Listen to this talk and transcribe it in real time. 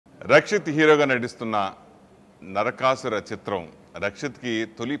రక్షిత్ హీరోగా నటిస్తున్న నరకాసుర చిత్రం రక్షిత్కి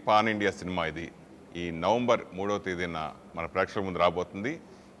తొలి పాన్ ఇండియా సినిమా ఇది. ఈ నవంబర్ 3వ తేదీన మన ప్రేక్షకుల ముందు రాబోతుంది.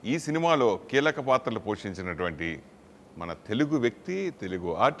 ఈ సినిమాలో కీలక పాత్రలు పోషించినటువంటి మన తెలుగు వ్యక్తి, తెలుగు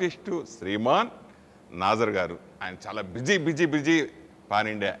ఆర్టిస్టు శ్రీమాన్ నాజర్ గారు. ఆయన చాలా బిజీ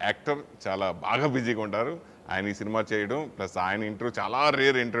పాన్ ఇండియా యాక్టర్, చాలా బాగా బిజీగా ఉంటారు. ఆయన ఈ సినిమా చేయడం ప్లస్ ఆయన ఇంటర్వ్యూ చాలా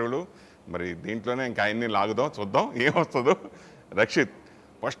రేర్ ఇంటర్వ్యూలు. మరి దీంట్లోనే ఇంకా ఆయన్ని లాగుదాం, చూద్దాం ఏమొస్తుందో. Rakshit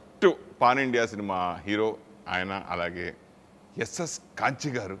first pan India cinema hero ఆయన. అలాగే ఎస్ఎస్ కాంచి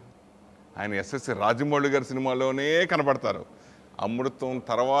గారు, ఆయన ఎస్ఎస్ రాజమౌళి గారి సినిమాలోనే కనపడతారు. అమృతం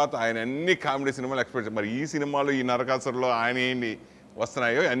తర్వాత ఆయన అన్ని కామెడీ సినిమాలు ఎక్స్పెక్ట్. మరి ఈ సినిమాలో ఈ నరకాసురలో ఆయన ఏంటి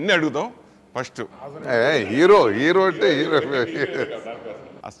వస్తున్నాయో అన్నీ అడుగుదాం. ఫస్ట్ హీరో అంటే హీరో.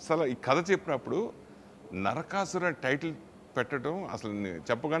 అసలు ఈ కథ చెప్పినప్పుడు నరకాసుర టైటిల్ పెట్టడం అసలు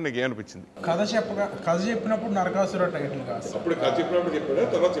చెప్పగానే నీకు ఏమనిపించింది? కథ చెప్పినప్పుడు నరకాసుర టైటిల్ కాదు. అప్పుడు కథ చెప్పినప్పుడు చెప్పాడు,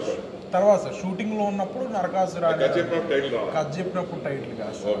 తర్వాత షూటింగ్లో ఉన్నప్పుడు నరకాసుర కథ చెప్పినప్పుడు టైటిల్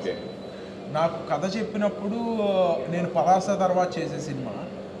కాదు. నాకు కథ చెప్పినప్పుడు నేను పలాస తర్వాత చేసే సినిమా,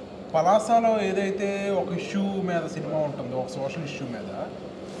 పలాసలో ఏదైతే ఒక ఇష్యూ మీద సినిమా ఉంటుందో, ఒక సోషల్ ఇష్యూ మీద,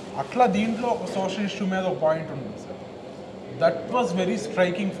 అట్లా దీంట్లో ఒక సోషల్ ఇష్యూ మీద ఒక పాయింట్ ఉంటుంది sir. That was very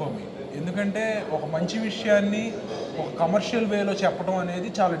striking for me. ఎందుకంటే ఒక మంచి విషయాన్ని ఒక కమర్షియల్ వేలో చెప్పడం అనేది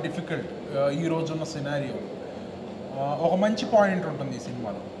చాలా డిఫికల్ట్ ఈ రోజున్న సినారియో. ఒక మంచి పాయింట్ ఉంటుంది ఈ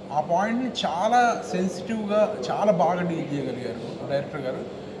సినిమాలో. ఆ పాయింట్ని చాలా సెన్సిటివ్గా చాలా బాగా డీల్ చేయగలిగారు డైరెక్టర్ గారు.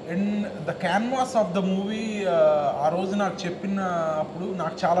 And the canvas of the movie ఆ రోజు నాకు చెప్పినప్పుడు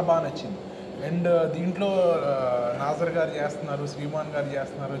నాకు చాలా బాగా నచ్చింది. అండ్ దీంట్లో నాజర్ గారు చేస్తున్నారు, శ్రీమాన్ గారు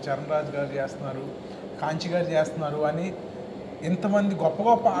చేస్తున్నారు, చరణ్ గారు చేస్తున్నారు, కాంచి గారు చేస్తున్నారు అని ఇంతమంది గొప్ప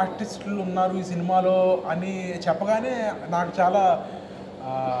గొప్ప ఆర్టిస్టులు ఉన్నారు ఈ సినిమాలో అని చెప్పగానే నాకు చాలా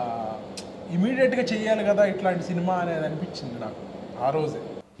ఇమీడియట్గా చేయాలి కదా ఇట్లాంటి సినిమా అనేది అనిపించింది నాకు ఆ రోజే.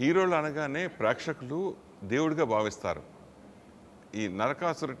 హీరోలు అనగానే ప్రేక్షకులు దేవుడిగా భావిస్తారు. ఈ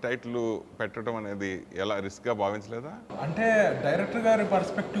నరకాసుర టైటిల్ పెట్టడం అనేది ఎలా రిస్క్గా భావించలేదా? అంటే డైరెక్టర్ గారి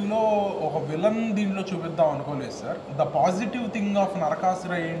పర్స్పెక్టివ్లో ఒక విలన్ దీంట్లో చూపిద్దాం అనుకోలేదు sir. The positive thing of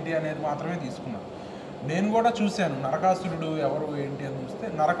Narakasura ఏంటి అనేది మాత్రమే తీసుకున్నాను. నేను కూడా చూశాను నరకాసురుడు ఎవరు ఏంటి అని చూస్తే,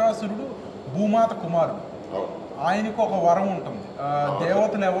 నరకాసురుడు భూమాత కుమారుడు. ఆయనకు ఒక వరం ఉంటుంది,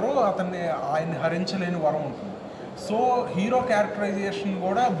 దేవతలు ఎవరు ఆయన్ని హరించలేని వరం ఉంటుంది. సో హీరో క్యారెక్టరైజేషన్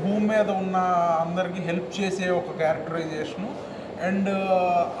కూడా భూమి మీద ఉన్న అందరికీ హెల్ప్ చేసే ఒక క్యారెక్టరైజేషను. అండ్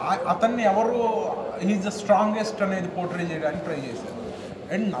అతన్ని ఎవరు హీజ్ ద స్ట్రాంగెస్ట్ అనేది పోర్ట్రే చేయడానికి ట్రై చేశారు.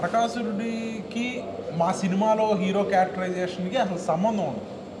 అండ్ నరకాసురుడికి మా సినిమాలో హీరో క్యారెక్టరైజేషన్కి అసలు సంబంధం ఉండదు.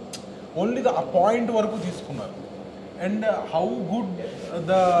 ఓన్లీ ఆ పాయింట్ వరకు తీసుకున్నారు. And how good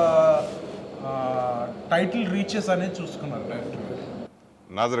the title reaches అనేది చూసుకున్నారు డైరెక్టర్ గారు.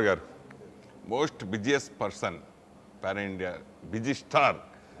 నాజర్ గారు most busiest person, pan India busy star.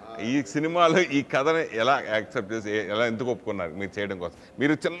 ఈ సినిమాలో ఈ కథని ఎలా యాక్సెప్ట్ చేసి ఎలా ఎందుకు ఒప్పుకున్నారు మీరు చేయడం కోసం?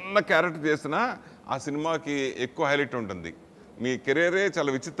 మీరు చిన్న క్యారెక్టర్ చేసినా ఆ సినిమాకి ఎక్కువ హైలైట్ ఉంటుంది. మీ కెరీరే చాలా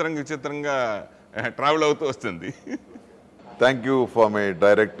విచిత్రంగా ట్రావెల్ అవుతూ వస్తుంది. Thank you for my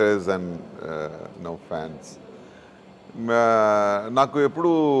directors and fans. నాకు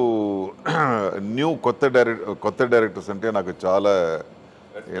ఎప్పుడు కొత్త డైరెక్టర్స్ అంటే నాకు చాలా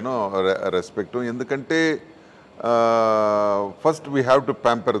రెస్పెక్ట్. ఎందుకంటే first we have to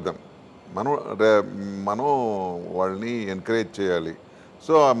pamper them. మనం వాళ్ళని ఎంకరేజ్ చేయాలి.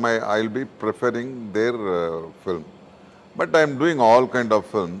 So I will be preferring there film. But I'm doing all kind of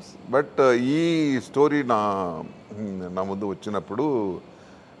films. But ఈ స్టోరీ నా ముందు వచ్చినప్పుడు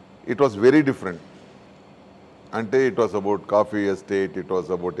ఇట్ వాస్ వెరీ డిఫరెంట్. అంటే it was about coffee estate, it was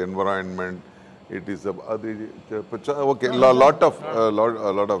about environment, it is అది okay lot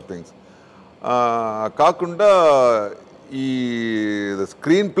of things. కాకుండా ఈ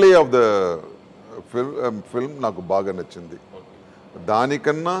screen play of the film నాకు బాగా నచ్చింది.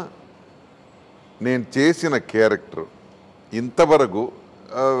 దానికన్నా నేను చేసిన క్యారెక్టర్ ఇంతవరకు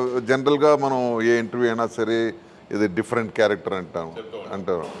జనరల్గా మనం ఏ ఇంటర్వ్యూ అయినా సరే ఇది డిఫరెంట్ క్యారెక్టర్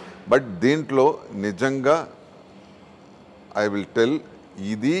అంటారు. బట్ దీంట్లో నిజంగా ఐ విల్ టెల్,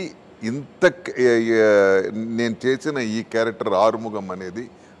 ఇది నేను చేసిన ఈ క్యారెక్టర్ ఆరుముఖం అనేది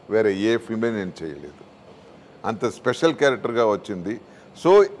వేరే ఏ ఫిల్మే నేను చేయలేదు. అంత స్పెషల్ క్యారెక్టర్గా వచ్చింది.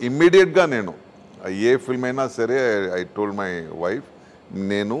 సో ఇమ్మీడియట్గా నేను ఏ ఫిల్మ్ అయినా సరే ఐ టోల్డ్ మై వైఫ్,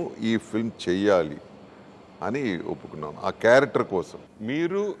 నేను ఈ ఫిల్మ్ చెయ్యాలి అని ఒప్పుకున్నాను ఆ క్యారెక్టర్ కోసం.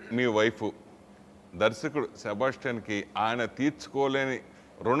 మీరు మీ వైఫ్ దర్శకుడు సెబాస్టియన్కి ఆయన తీర్చుకోలేని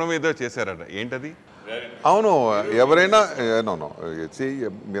రుణం ఏదో చేశారట, ఏంటది? అవును, ఎవరైనా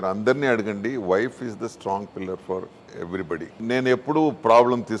మీరు అందరినీ అడగండి. Wife is the strong pillar for everybody. నేను ఎప్పుడూ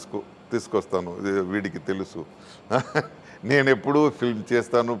ప్రాబ్లం తీసుకొస్తాను, వీడికి తెలుసు. నేను ఎప్పుడు ఫిల్మ్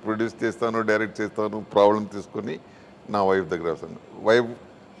చేస్తాను, ప్రొడ్యూస్ చేస్తాను, డైరెక్ట్ చేస్తాను, ప్రాబ్లం తీసుకొని నా వైఫ్ దగ్గర వస్తాను. వైఫ్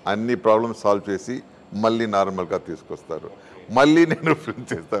అన్ని ప్రాబ్లమ్స్ సాల్వ్ చేసి మళ్ళీ నార్మల్గా తీసుకొస్తారు. మళ్ళీ నేను ఫిల్మ్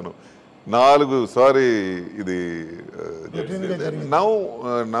చేస్తాను. 4 సారీ ఇది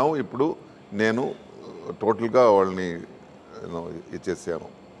నౌ ఇప్పుడు నేను టోటల్గా వాళ్ళని ఇచ్చేసాను.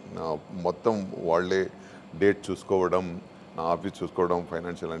 మొత్తం వాళ్ళే డేట్ చూసుకోవడం, నా ఆఫీస్ చూసుకోవడం,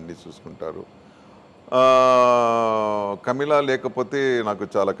 ఫైనాన్షియల్ అన్నీ చూసుకుంటారు. కమిలా లేకపోతే నాకు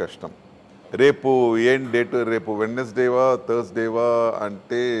చాలా కష్టం. రేపు ఏం డేట్, రేపు వెడ్నెస్డేవా థర్స్డేవా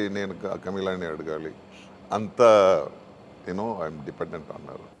అంటే నేను కమిలాని అడగాలి. అంత ఐఎమ్ డిపెండెంట్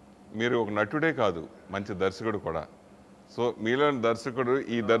అన్నారు. మీరు ఒక నటుడే కాదు, మంచి దర్శకుడు కూడా. సో మీలోని దర్శకుడు,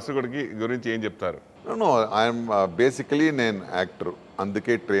 ఈ దర్శకుడికి గురించి ఏం చెప్తారు? నో ఐఎమ్ బేసికలీ నేను యాక్టర్,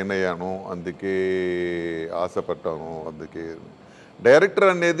 అందుకే ట్రైన్ అయ్యాను, అందుకే ఆశపడ్డాను. అందుకే డైరెక్టర్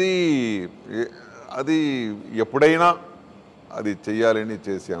అనేది అది ఎప్పుడైనా అది చెయ్యాలని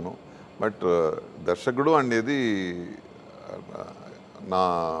చేశాను. బట్ దర్శకుడు అనేది నా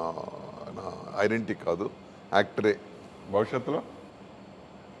ఐడెంటిటీ కాదు, యాక్టరే.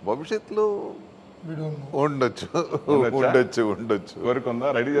 భవిష్యత్తులో ఉండొచ్చు. కోరుకుందా?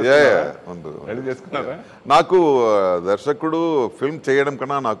 రెడీ చేసుకున్నారా? నాకు దర్శకుడు ఫిల్మ్ చేయడం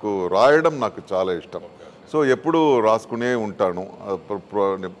కన్నా నాకు రాయడం నాకు చాలా ఇష్టం. సో ఎప్పుడు రాసుకునే ఉంటాను.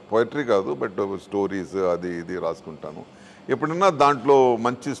 పోయిటరీ కాదు, బట్ స్టోరీస్ అది ఇది రాసుకుంటాను. ఎప్పుడన్నా దాంట్లో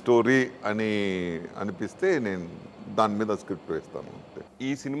మంచి స్టోరీ అని అనిపిస్తే నేను దాని మీద స్క్రిప్ట్ వేస్తాను.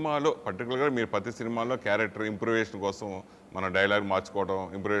 ఈ సినిమాలో పర్టికులర్గా మీరు ప్రతి సినిమాలో క్యారెక్టర్ ఇంప్రూవేషన్ కోసం మన డైలాగ్ మార్చుకోవడం,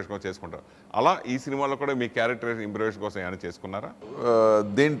 ఇంప్రూవేషన్ కోసం చేసుకుంటారు. అలా ఈ సినిమాలో కూడా మీ క్యారెక్టర్ ఇంప్రూవేషన్ కోసం ఏమైనా చేసుకున్నారా?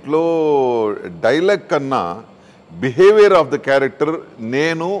 దీంట్లో డైలాగ్ కన్నా బిహేవియర్ ఆఫ్ ద క్యారెక్టర్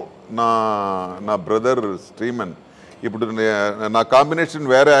నేను నా బ్రదర్ శ్రీమన్, ఇప్పుడు నా కాంబినేషన్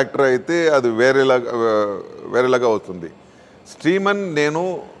వేరే యాక్టర్ అయితే అది వేరేలాగా వస్తుంది. శ్రీమన్ నేను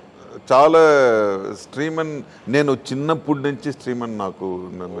నేను చిన్నప్పటి నుంచి శ్రీమన్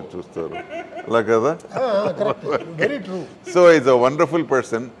నన్ను చూస్తారు అలా కదా. So is a wonderful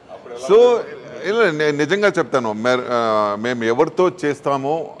person. So నిజంగా చెప్తాను, మేము ఎవరితో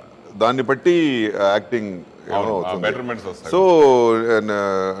చేస్తామో దాన్ని బట్టి acting so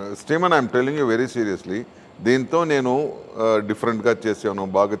Shriman I'm telling you very seriously, దీంతో నేను డిఫరెంట్గా చేశాను,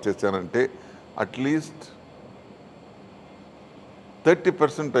 బాగా చేశానంటే at least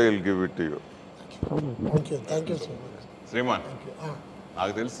 30% I will give it to you. Shriman,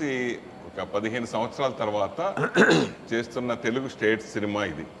 నాకు తెలిసి ఒక 15 సంవత్సరాల తర్వాత చేస్తున్న తెలుగు స్టేట్ సినిమా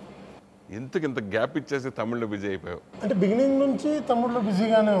ఇది. ఇంత గ్యాప్ ఇచ్చేసి తమిళ్లో బిజీ అయిపోయావు? అంటే బిగినింగ్ నుంచి తమిళ్లో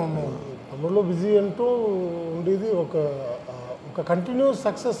బిజీగానే ఉన్నాను. తమిళ్లో బిజీ అంటూ ఉండేది. ఒక కంటిన్యూస్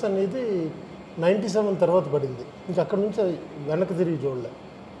సక్సెస్ అనేది 97 తర్వాత పడింది. ఇంకా అక్కడి నుంచి వెనక్కి తిరిగి చూడలే.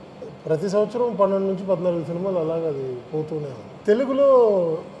 ప్రతి సంవత్సరం 12 నుంచి 14 సినిమాలు అలాగ అది పోతూనే ఉంది. తెలుగులో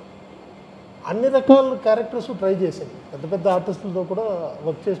అన్ని రకాల క్యారెక్టర్స్ ట్రై చేశాను, పెద్ద ఆర్టిస్టులతో కూడా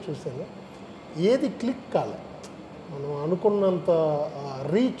వర్క్ చేసి చూశాను. ఏది క్లిక్ కాలే. మనం అనుకున్నంత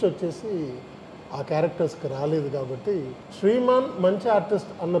రీచ్ వచ్చేసి ఆ క్యారెక్టర్స్కి రాలేదు. కాబట్టి శ్రీమాన్ మంచి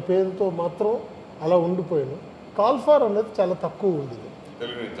ఆర్టిస్ట్ అన్న పేరుతో మాత్రం అలా ఉండిపోయాను. కాల్ ఫార్ అనేది చాలా తక్కువ ఉండేది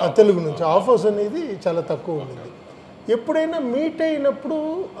తెలుగు నుంచి, ఆఫర్స్ అనేది చాలా తక్కువ ఉండేది. ఎప్పుడైనా మీట్ అయినప్పుడు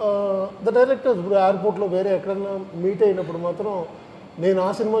ద డైరెక్టర్స్, ఇప్పుడు ఎయిర్పోర్ట్లో వేరే ఎక్కడైనా మీట్ అయినప్పుడు మాత్రం నేను ఆ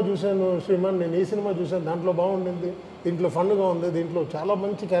సినిమా చూశాను శ్రీమాన్, నేను ఈ సినిమా చూశాను, దాంట్లో బాగుండింది, దీంట్లో ఫన్గా ఉంది, దీంట్లో చాలా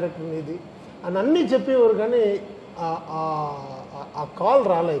మంచి క్యారెక్టర్ ఉంది అని అన్నీ చెప్పేవారు. కానీ ఆ కాల్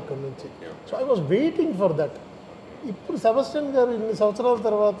రాలే ఇక్కడి నుంచి. So I was waiting for that. ఇప్పుడు సెబాస్టియన్ గారు ఇన్ని సంవత్సరాల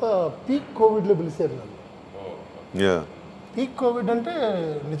తర్వాత పీక్ కోవిడ్లో పిలిచారు నన్ను. పీక్ కోవిడ్ అంటే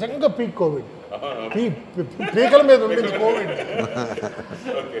నిజంగా పీక్ కోవిడ్, పీకల మీద ఉండింది కోవిడ్.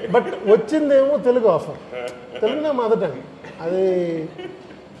 బట్ వచ్చిందేమో తెలుగు ఆఫర్, తెలుగునే మొదటండి. అది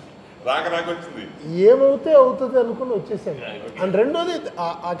ఏమవుతే అవుతుంది అనుకుని వచ్చేసాను. అండ్ రెండోది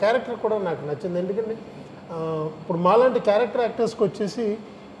ఆ క్యారెక్టర్ కూడా నాకు నచ్చింది. ఎందుకంటే ఇప్పుడు మాలాంటి క్యారెక్టర్ యాక్టర్స్కి వచ్చేసి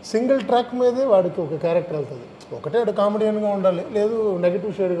సింగిల్ ట్రాక్ మీదే వాడికి ఒక క్యారెక్టర్ వెళ్తుంది. ఒకటే వాడు కామెడియన్గా ఉండాలి, లేదు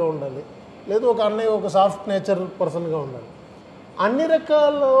నెగిటివ్ షేడ్గా ఉండాలి, లేదు ఒక అన్నయ్య ఒక సాఫ్ట్ నేచర్ పర్సన్గా ఉండాలి. అన్ని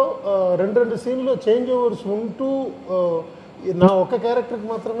రకాల 2 సీన్లో చేంజ్ ఓవర్స్ ఉంటూ నా ఒక క్యారెక్టర్కి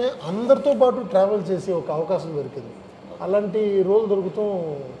మాత్రమే అందరితో పాటు ట్రావెల్ చేసి ఒక అవకాశం దొరికింది. అలాంటి రోల్ దొరుకుతూ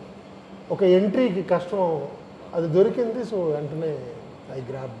ఒక ఎంట్రీకి కష్టం, అది దొరికింది. సో వెంటనే ఐ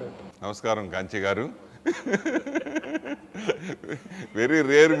గ్రాబ్డ్ ఇట్. నమస్కారం కాంచి గారు. వెరీ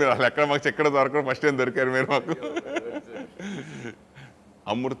రేర్, మీరు అసలు ఎక్కడ మాకు ఎక్కడ దొరకడం ఫస్ట్ టైం దొరికారు మీరు మాకు.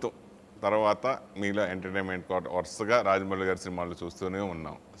 అమృతం తర్వాత మీలో ఎంటర్టైన్మెంట్ వరుసగా రాజమౌళి గారి సినిమాలు చూస్తూనే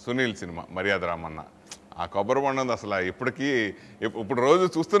ఉన్నాం. సునీల్ సినిమా మర్యాద రామన్న ఆ కొబ్బరి బొండం అసలు ఇప్పటికీ ఇప్పుడు రోజు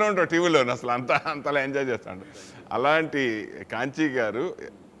చూస్తూనే ఉంటాం టీవీలో, అసలు అంతలా ఎంజాయ్ చేస్తాడు. అలాంటి కాంచీ గారు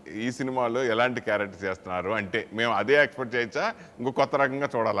ఈ సినిమాలో ఎలాంటి క్యారెక్టర్ చేస్తున్నారు అంటే మేము అదే ఎక్స్పెక్ట్ చేయొచ్చా, ఇంకో కొత్త రకంగా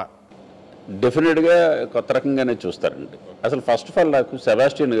చూడాలా? డెఫినెట్గా కొత్త రకంగానే చూస్తారండి. అసలు ఫస్ట్ ఆఫ్ ఆల్ నాకు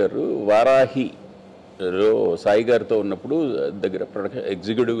సెబాస్టియన్ గారు వారాహి సాయి గారితో ఉన్నప్పుడు దగ్గర ప్రొడక్షన్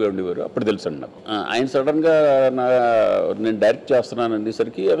ఎగ్జిక్యూటివ్గా ఉండేవారు, అప్పుడు తెలుసండి నాకు. ఆయన సడన్గా నేను డైరెక్ట్ చేస్తున్నాను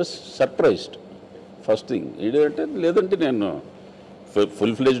అనేసరికి I was surprised. First thing ఏంటంటే, లేదంటే నేను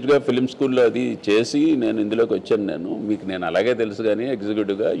ఫుల్ ఫ్లెజ్డ్గా ఫిలిం స్కూల్లో అది చేసి నేను ఇందులోకి వచ్చాను, నేను అలాగే తెలుసు కానీ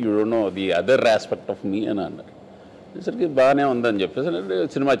ఎగ్జిక్యూటివ్గా you don't know the other aspect of మీ అని అన్నారు. అనేసరికి బాగానే ఉందని చెప్పేసి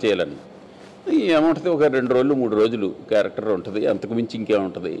సినిమా చేయాలని. ఏముంటుంది, ఒక 2 రోజులు 3 రోజులు క్యారెక్టర్ ఉంటుంది, అంతకుమించి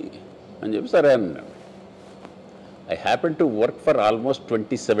ఇంకేముంటుంది అని చెప్పి సరే అన్నాను. I happen to work for almost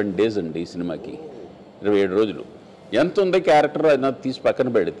 27 days అండి ఈ సినిమాకి, 27 రోజులు. ఎంత ఉంది క్యారెక్టర్ అది తీసి పక్కన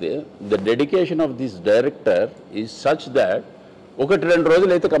పెడితే, the dedication of this director is such that 1-2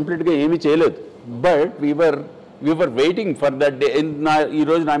 రోజులు అయితే కంప్లీట్గా ఏమీ చేయలేదు. But Weaver waiting for that day.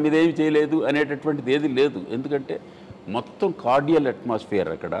 ఈరోజు నా మీద ఏమి చేయలేదు అనేటటువంటిది ఏది లేదు. ఎందుకంటే మొత్తం కార్డియల్ అట్మాస్ఫియర్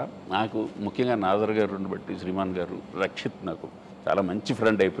అక్కడ. నాకు ముఖ్యంగా నాజర్ గారు బట్టి శ్రీమాన్ గారు, రక్షిత్ నాకు చాలా మంచి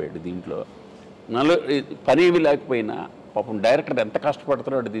ఫ్రెండ్ అయిపోయాడు దీంట్లో. నాలో పని ఏమి లేకపోయినా పాపం డైరెక్టర్ ఎంత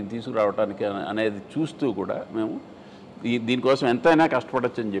కష్టపడుతున్నాడు దీన్ని తీసుకురావడానికి అనేది చూస్తూ కూడా మేము దీనికోసం ఎంతైనా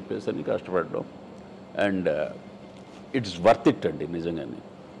కష్టపడచ్చు అని చెప్పేసి అని కష్టపడడం. అండ్ ఇట్స్ వర్త్ ఇట్ అండి, నిజంగానే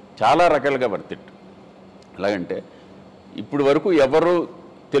చాలా రకాలుగా వర్త్ ఇట్. ఎలాగంటే ఇప్పుడు వరకు ఎవరు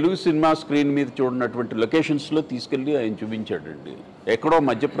తెలుగు సినిమా స్క్రీన్ మీద చూడనటువంటి లొకేషన్స్లో తీసుకెళ్ళి ఆయన చూపించాడండి. ఎక్కడో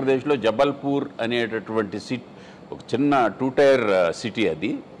మధ్యప్రదేశ్లో జబల్పూర్ అనేటటువంటి ఒక చిన్న 2-tier సిటీ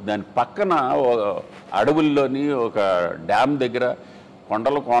అది. దాని పక్కన అడవుల్లోని ఒక డ్యామ్ దగ్గర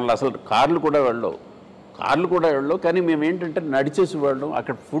కొండలు అసలు కార్లు కూడా వెళ్ళవు. కానీ మేము ఏంటంటే నడిచేసి వెళ్ళడం.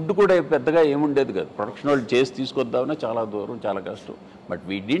 అక్కడ ఫుడ్ కూడా పెద్దగా ఏముండేది కాదు. ప్రొడక్షన్ వాళ్ళు చేసి తీసుకొద్దామన్నా చాలా దూరం, చాలా కష్టం. But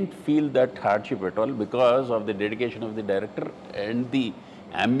we didn't feel that hardship at all because of the dedication of the director and the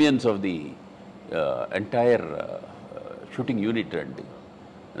ambience of the entire shooting unit అండి.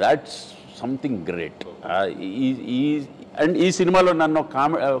 That's something great. అండ్ ఈ సినిమాలో నన్ను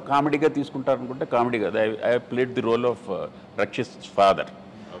కామెడీగా తీసుకుంటారనుకుంటే కామెడీ కాదు. I played the role of Rakshit father.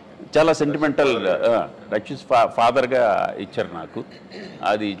 చాలా sentimental Rakshit ఫాదర్గా ఇచ్చారు నాకు.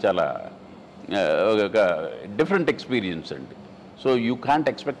 అది చాలా ఒక డిఫరెంట్ ఎక్స్పీరియన్స్ అండి. So you can't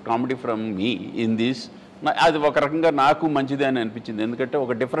expect comedy from me in this. అది ఒక రకంగా నాకు మంచిదే అని అనిపించింది, ఎందుకంటే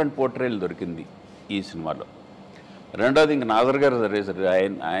ఒక డిఫరెంట్ పోర్ట్రేల్ దొరికింది ఈ సినిమాలో. రెండోది ఇంక నాజర్ గారు సరే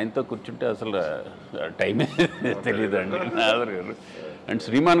ఆయనతో కూర్చుంటే అసలు టైమే తెలియదండి నాజర్ గారు. అండ్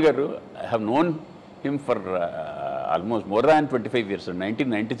శ్రీమాన్ గారు, I have known him for almost more than 25 years.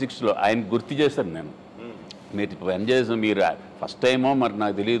 1996లో ఆయన గుర్తు చేశాను నేను. మీరు పని చేసిన మీరు ఫస్ట్ టైమో మరి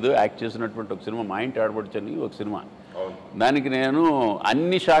నాకు తెలియదు యాక్ట్ చేసినటువంటి ఒక సినిమా మా ఇంటి ఆడపడుచని ఒక సినిమా. దానికి నేను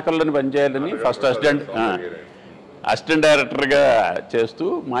అన్ని శాఖల్లోని పనిచేయాలని ఫస్ట్ అసిస్టెంట్ డైరెక్టర్గా చేస్తూ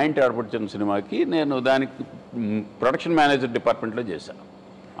మా ఇంటి ఆడపడుచున్న సినిమాకి నేను దానికి ప్రొడక్షన్ మేనేజర్ డిపార్ట్మెంట్లో చేశాను.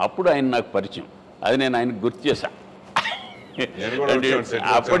 అప్పుడు ఆయన నాకు పరిచయం. అది నేను ఆయనకు గుర్తు చేశాను.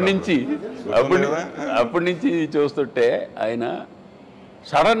 అప్పటి నుంచి చూస్తుంటే ఆయన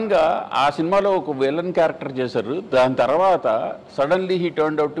సడన్గా ఆ సినిమాలో ఒక విలన్ క్యారెక్టర్ చేశారు. దాని తర్వాత suddenly he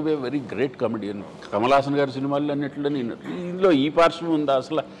turned out to be very great comedian. Kamal Haasan గారి సినిమాలు అన్నింటిలో ఇందులో ఈ పార్శ్వం ఉందా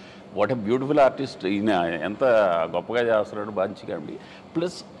అసలు? వాట్ ఎ బ్యూటిఫుల్ ఆర్టిస్ట్ ఈయన, ఎంత గొప్పగా చేస్తున్నాడు మంచి comedy.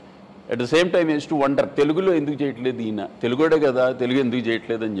 Plus at the same time is to wonder తెలుగులో ఎందుకు చేయట్లేదు ఈయన, తెలుగుడే కదా, తెలుగు ఎందుకు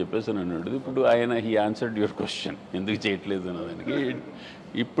చేయట్లేదు అని చెప్పేసి అన్నాడు. ఇప్పుడు ఆయన హీ ఆన్సర్డ్ యువర్ క్వశ్చన్, ఎందుకు చేయట్లేదు అన్నదానికి.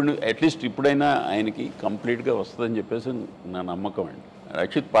 ఇప్పుడు అట్లీస్ట్ ఇప్పుడైనా ఆయనకి కంప్లీట్గా వస్తుందని చెప్పేసి నా నమ్మకం అండి.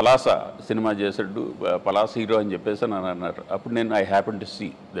 రక్షిత్ పలాస సినిమా చేశాడు, పలాస హీరో అని చెప్పేసి నన్ను అన్నారు. అప్పుడు నేను I happen to see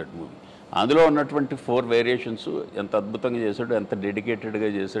that movie. అందులో ఉన్నటువంటి 4 వేరియేషన్స్ ఎంత అద్భుతంగా చేశాడు, ఎంత డెడికేటెడ్గా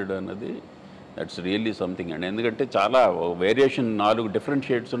చేశాడు అన్నది దట్స్ రియల్లీ సంథింగ్ అండి. ఎందుకంటే చాలా వేరియేషన్ 4 డిఫరెంట్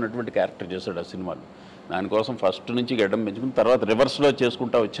షేడ్స్ ఉన్నటువంటి క్యారెక్టర్ చేశాడు ఆ సినిమాలో. దానికోసం ఫస్ట్ నుంచి గడ్డం పెంచుకుని తర్వాత రివర్స్లో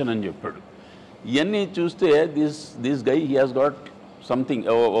చేసుకుంటా వచ్చానని చెప్పాడు. ఇవన్నీ చూస్తే this guy he has got something,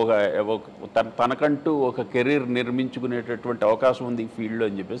 తనకంటూ ఒక కెరీర్ నిర్మించుకునేటటువంటి అవకాశం ఉంది ఈ ఫీల్డ్లో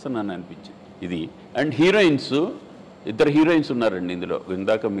అని చెప్పేసి నన్ను అనిపించింది ఇది. అండ్ హీరోయిన్స్, 2 హీరోయిన్స్ ఉన్నారండి ఇందులో.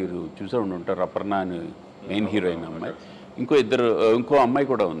 ఇందాక మీరు చూసే ఉంటారు, అపర్ణ అని మెయిన్ హీరోయిన్ అమ్మాయి, ఇంకో అమ్మాయి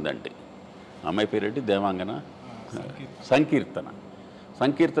కూడా ఉందండి. అమ్మాయి పేరేంటి, దేవాంగన,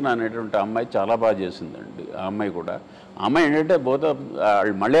 సంకీర్తన అనేటువంటి అమ్మాయి చాలా బాగా చేసిందండి. ఆ అమ్మాయి కూడా, ఆ అమ్మాయి ఏంటంటే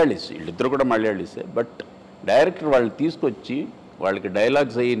మలయాళీస్, వీళ్ళిద్దరు కూడా మలయాళీసే. బట్ డైరెక్టర్ వాళ్ళని తీసుకొచ్చి వాళ్ళకి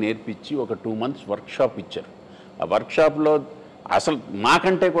డైలాగ్స్ అయ్యి నేర్పించి ఒక 2 months వర్క్షాప్ ఇచ్చారు. ఆ వర్క్షాప్లో అసలు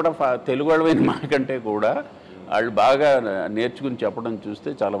మాకంటే కూడా తెలుగు వాళ్ళమైన మాకంటే కూడా వాళ్ళు బాగా నేర్చుకుని చెప్పడం చూస్తే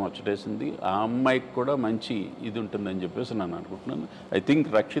చాలా ముచ్చటేసింది. ఆ అమ్మాయికి కూడా మంచి ఇది ఉంటుందని చెప్పేసి నేను అనుకుంటున్నాను. ఐ థింక్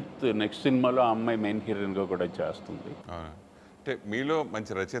రక్షిత్ నెక్స్ట్ సినిమాలో ఆ అమ్మాయి మెయిన్ హీరోయిన్గా కూడా చేస్తుంది. అంటే మీలో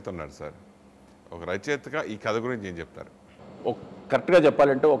మంచి రచయిత ఉన్నారు సార్. ఒక రచయితగా ఈ కథ గురించి ఏం చెప్తారు? కరెక్ట్గా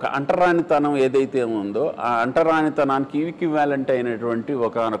చెప్పాలంటే ఒక అంటరానితనం ఏదైతే ఉందో ఆ అంటరానితనానికి ఈక్వివాలెంట్ అయినటువంటి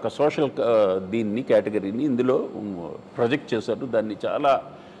ఒక సోషల్ దీన్ని కేటగిరీని ఇందులో ప్రొజెక్ట్ చేశారు. దాన్ని చాలా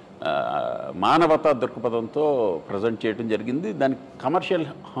మానవతా దృక్పథంతో ప్రజెంట్ చేయడం జరిగింది. దానికి కమర్షియల్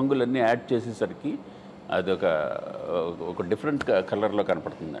హంగులన్నీ యాడ్ చేసేసరికి అది ఒక డిఫరెంట్ కలర్లో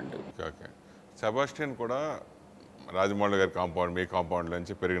కనపడుతుందండి. ఓకే. సెబాస్టియన్ కూడా రాజమౌళి గారి కాంపౌండ్, మీ కాంపౌండ్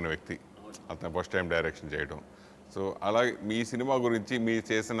నుంచి పెరిగిన వ్యక్తి. అతను ఫస్ట్ టైం డైరెక్షన్ చేయడం. సో అలాగే మీ సినిమా గురించి మీ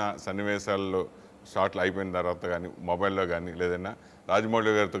చేసిన సన్నివేశాల్లో షాట్లు అయిపోయిన తర్వాత కానీ మొబైల్లో కానీ లేదన్నా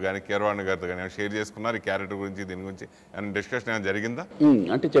రాజమౌళి గారితో కానీ కీరవాణి గారితో కానీ షేర్ చేసుకున్నారు ఈ క్యారెక్టర్ గురించి, దీని గురించి ఏమైనా డిస్కషన్ ఏమైనా జరిగిందా?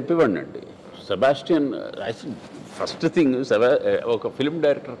 అంటే చెప్పేవాడిని అండి. సెబాస్టియన్ ఫస్ట్ థింగ్ ఒక ఫిల్మ్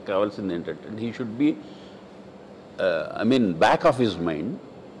డైరెక్టర్ కావాల్సింది ఏంటంటే he should be back of his mind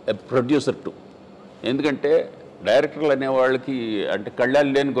a producer to. ఎందుకంటే డైరెక్టర్లు అనేవాళ్ళకి అంటే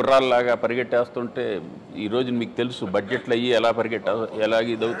కళ్ళాలు లేని గుర్రాల్లాగా పరిగెట్టేస్తుంటే ఈరోజు మీకు తెలుసు బడ్జెట్లు అయ్యి ఎలాగ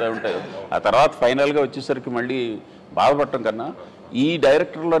ఇదవుతూ ఉంటాయో ఆ తర్వాత ఫైనల్గా వచ్చేసరికి మళ్ళీ బాధపడటం కన్నా ఈ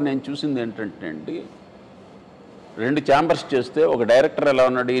డైరెక్టర్లో నేను చూసింది ఏంటంటే అండి, 2 ఛాంబర్స్ చేస్తే ఒక డైరెక్టర్ ఎలా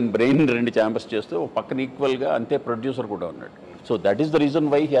ఉన్నాడు, ఈయన బ్రెయిన్ 2 ఛాంబర్స్ చేస్తే ఒక పక్కన ఈక్వల్గా అంతే ప్రొడ్యూసర్ కూడా ఉన్నాడు. So that is the reason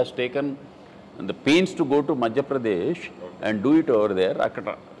why he has taken the pains to go to Madhya Pradesh and do it over there. అక్కడ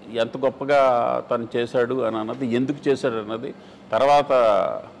ఎంత గొప్పగా తను చేశాడు అని అన్నది, ఎందుకు చేశాడు అన్నది తర్వాత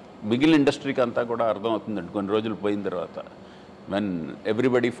మిగిలిన ఇండస్ట్రీకి అంతా కూడా అర్థమవుతుందండి కొన్ని రోజులు పోయిన తర్వాత. When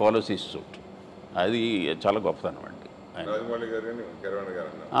everybody follows his suit, అది చాలా గొప్పతనం అండి.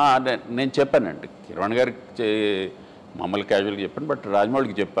 నేను చెప్పానండి కిరణ్ గారికి మమ్మల్ని క్యాజువల్గా చెప్పాను, బట్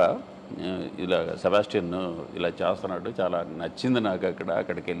రాజమౌళికి చెప్పా ఇలా సెబాస్టియన్ ఇలా చేస్తున్నాడు, చాలా నచ్చింది నాకు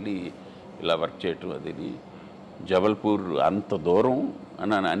అక్కడికి వెళ్ళి ఇలా వర్క్ చేయటం. అది జబల్పూర్ అంత దూరం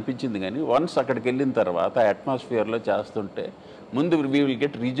అని అనిపించింది, కానీ వన్స్ అక్కడికి వెళ్ళిన తర్వాత అట్మాస్ఫియర్లో చేస్తుంటే ముందు వీ విల్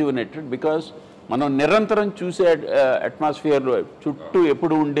గెట్ రీజువనేటెడ్. బికాస్ మనం నిరంతరం చూసే అట్మాస్ఫియర్లో చుట్టూ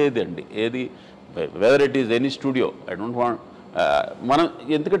ఎప్పుడు ఉండేదండి ఏది, whether it is any studio. I don't want మనం,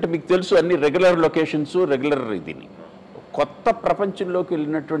 ఎందుకంటే మీకు తెలుసు అన్ని రెగ్యులర్ లొకేషన్స్, రెగ్యులర్ ఇదిని. కొత్త ప్రపంచంలోకి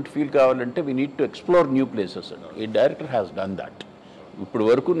వెళ్ళినటువంటి ఫీల్ కావాలంటే we need to explore new places అండి. ఈ డైరెక్టర్ హ్యాస్ డన్ దాట్. ఇప్పుడు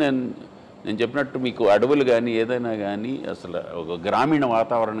వరకు నేను చెప్పినట్టు మీకు అడవులు కానీ ఏదైనా కానీ అసలు ఒక గ్రామీణ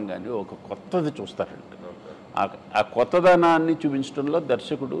వాతావరణం కానీ ఒక కొత్తది చూస్తారండి. ఆ కొత్తదనాన్ని చూపించడంలో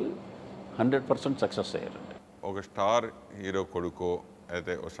దర్శకుడు 100% సక్సెస్ అయ్యారండి. ఒక స్టార్ హీరో కొడుకో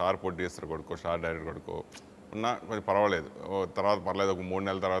అయితే ఒక స్టార్ ప్రొడ్యూసర్ కొడుకో స్టార్ డైరెక్టర్ కొడుకో ఉన్నా కొంచెం పర్వాలేదు, తర్వాత పర్లేదు, ఒక 3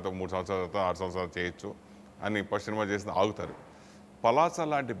 నెలల తర్వాత 3 సంవత్సరాల తర్వాత 6 సంవత్సరాలు చేయొచ్చు అని ఫస్ట్ సినిమా చేసిన ఆగుతారు. పలాస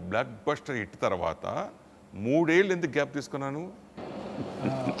లాంటి బ్లాక్ బస్టర్ హిట్ తర్వాత 3 ఏళ్ళు ఎందుకు గ్యాప్ తీసుకున్నాను?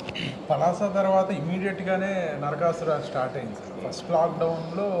 పలాస తర్వాత ఇమీడియట్గానే నరకాసుర స్టార్ట్ అయింది సార్. ఫస్ట్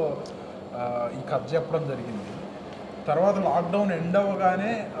లాక్డౌన్లో ఈ కథ చెప్పడం జరిగింది. తర్వాత లాక్డౌన్ ఎండ్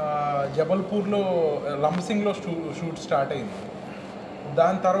అవ్వగానే జబల్పూర్లో లంసింగ్లో షూట్ స్టార్ట్ అయింది.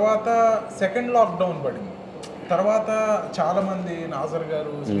 దాని తర్వాత సెకండ్ లాక్డౌన్ పడింది. తర్వాత చాలామంది నాజర్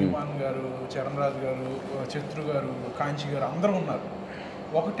గారు, శ్రీమాన్ గారు, చరణ్ రాజు గారు, చత్రు గారు, కాంచి గారు అందరూ ఉన్నారు.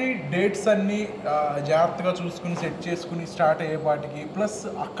 ఒకటి డేట్స్ అన్నీ జాగ్రత్తగా చూసుకుని సెట్ చేసుకుని స్టార్ట్ అయ్యేపాటికి, ప్లస్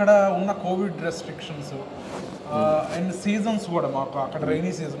అక్కడ ఉన్న కోవిడ్ రెస్ట్రిక్షన్స్ అండ్ సీజన్స్ కూడా మాకు అక్కడ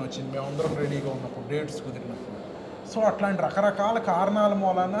రైనీ సీజన్ వచ్చింది, మేమందరం రెడీగా ఉన్నప్పుడు, డేట్స్ కుదిరినప్పుడు. సో అట్లాంటి రకరకాల కారణాల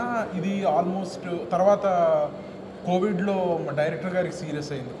మూలన ఇది ఆల్మోస్ట్ తర్వాత కోవిడ్లో మా డైరెక్టర్ గారికి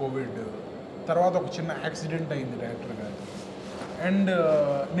సీరియస్ అయింది కోవిడ్. తర్వాత ఒక చిన్న యాక్సిడెంట్ అయింది డైరెక్టర్ గారికి. అండ్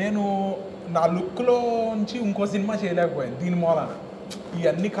నేను నా లుక్లోంచి ఇంకో సినిమా చేయలేకపోయాను దీని మూలన. ఈ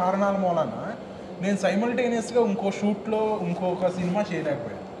అన్ని కారణాల మూలన నేను సైమల్టేనియస్గా ఇంకో షూట్లో ఇంకొక సినిమా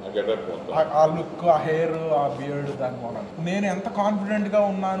చేయలేకపోయాను. ఆ లుక్, ఆ హెయిర్, ఆ బియర్డ్, దాని మూలన నేను ఎంత కాన్ఫిడెంట్గా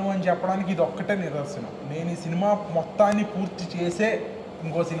ఉన్నాను అని చెప్పడానికి ఇది ఒక్కటే నిదర్శనం. నేను ఈ సినిమా మొత్తాన్ని పూర్తి చేసే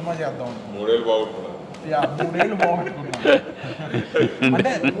ఇంకో సినిమా చేద్దాం. 3 ఏళ్ళు బాగుంటున్నాను. 3 ఏళ్ళు బాగుంటున్నాను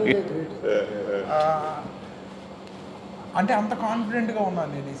అంటే అంత కాన్ఫిడెంట్గా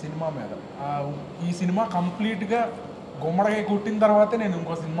ఉన్నాను నేను ఈ సినిమా మీద. ఈ సినిమా కంప్లీట్గా గుమ్మడికాయ కొట్టిన తర్వాతే నేను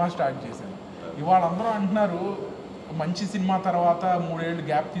ఇంకో సినిమా స్టార్ట్ చేశాను. ఇవాళ అందరూ అంటున్నారు మంచి సినిమా తర్వాత 3 ఏళ్ళు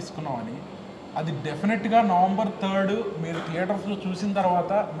గ్యాప్ తీసుకున్నామని. అది డెఫినెట్గా నవంబర్ 3 మీరు థియేటర్స్లో చూసిన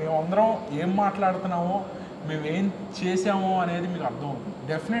తర్వాత మేమందరం ఏం మాట్లాడుతున్నామో, మేము ఏం చేసామో అనేది మీకు అర్థమవుతుంది.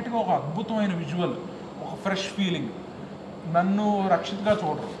 డెఫినెట్గా ఒక అద్భుతమైన విజువల్, ఒక ఫ్రెష్ ఫీలింగ్. నన్ను రక్షిత్గా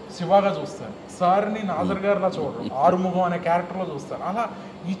చూడరు, శివాగా చూస్తారు. సార్ని నాజర్ గారిలా చూడరు, ఆరుముఖం అనే క్యారెక్టర్లో చూస్తారు. అలా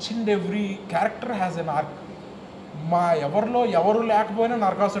each and every character has N arc. మా ఎవరిలో ఎవరు లేకపోయినా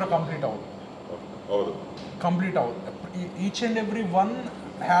నరకాసుర కంప్లీట్ అవ్వదు. కంప్లీట్ అవుతుంది. Each and every one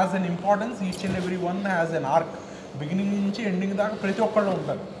has an importance, each and every one has an arc. Beginning నుంచి ఎండింగ్ దాకా ప్రతి ఒక్కళ్ళు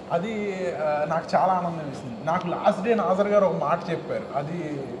ఉంటారు. అది నాకు చాలా ఆనందం వేసింది. నాకు లాస్ట్ డే నాజర్ గారు ఒక మాట చెప్పారు, అది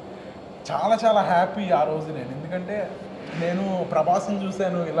చాలా చాలా హ్యాపీ ఆ రోజు నేను. ఎందుకంటే నేను ప్రభాస్ని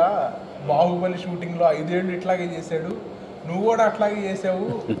చూశాను ఇలా బాహుబలి షూటింగ్లో 5 ఏళ్ళు ఇట్లాగే చేశాడు, నువ్వు కూడా అట్లాగే చేసావు,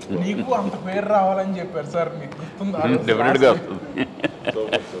 నీకు అంత పేరు రావాలని చెప్పారు సార్. మీకు గుర్తుందా?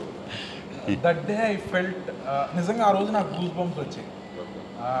 దట్ డే ఐ ఫెల్ట్, నిజంగా ఆ రోజు నాకు గూస్ బంప్స్ వచ్చాయి.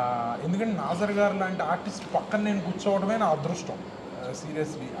 ఎందుకంటే నాజర్ గారు లాంటి ఆర్టిస్ట్ పక్కన నేను కూర్చోవడమే నా అదృష్టం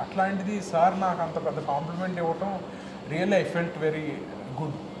సీరియస్లీ. అట్లాంటిది సార్ నాకు అంత పెద్ద కాంప్లిమెంట్ ఇవ్వటం really I felt very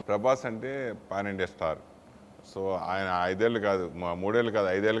good. Prabhas అంటే పాన్ ఇండియా స్టార్. సో ఆయన 5 ఏళ్ళు కాదు, 3 ఏళ్ళు కాదు,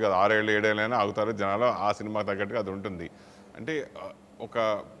 5 ఏళ్ళు కాదు, 6 ఏళ్ళు 7 ఏళ్ళైనా ఆగుతారు జనాలు. ఆ సినిమా తగ్గట్టుగా అది ఉంటుంది. అంటే ఒక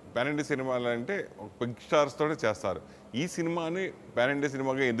పాన్ ఇండియా సినిమాలు అంటే ఒక బిగ్ స్టార్స్తోనే చేస్తారు. ఈ సినిమాని పాన్ ఇండియా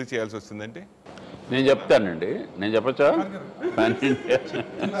సినిమాగా ఎందుకు చేయాల్సి వచ్చిందంటే నేను చెప్తానండి, నేను చెప్పచ్చా? పాన్ ఇండియా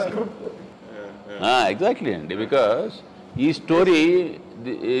ఎగ్జాక్ట్లీ అండి. బికాస్ ఈ స్టోరీ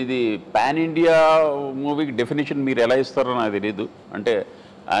ఇది పాన్ ఇండియా మూవీకి డెఫినేషన్ మీరు ఎలా ఇస్తారో నాకు తెలియదు. అంటే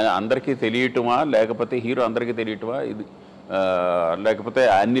అందరికీ తెలియటమా, లేకపోతే హీరో అందరికీ తెలియటమా, ఇది లేకపోతే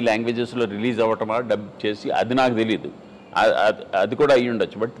అన్ని లాంగ్వేజెస్లో రిలీజ్ అవ్వటమా డబ్ చేసి, అది నాకు తెలియదు. అది కూడా అయ్యి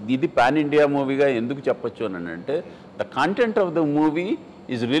ఉండొచ్చు. బట్ ఇది పాన్ ఇండియా మూవీగా ఎందుకు చెప్పచ్చు అని అంటే the content of the movie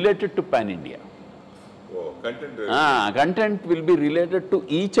is related to pan India. Content will be related to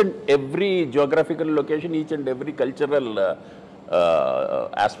each and every geographical location, each and every cultural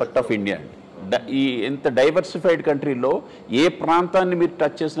aspect of India. ఈ ఇంత డైవర్సిఫైడ్ కంట్రీలో ఏ ప్రాంతాన్ని మీరు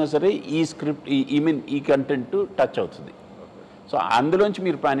టచ్ చేసినా సరే ఈ స్క్రిప్ట్ ఈ కంటెంట్ టచ్ అవుతుంది. సో అందులోంచి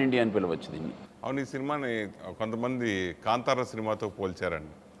మీరు పాన్ ఇండియా అని పిలవచ్చు దీన్ని. అవును, ఈ సినిమాని కొంతమంది కాంతార సినిమాతో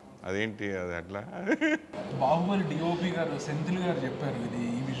పోల్చారండి, అదేంటి అది అట్లా? బాహుబలి డిఓపి గారు సెంథిల్ గారు చెప్పారు, ఇది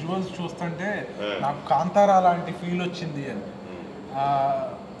ఈ విజువల్స్ చూస్తుంటే నాకు కాంతారా లాంటి ఫీల్ వచ్చింది అని.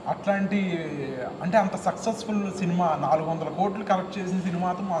 అట్లాంటి అంటే అంత సక్సెస్ఫుల్ సినిమా 400 కోట్లు కలెక్ట్ చేసిన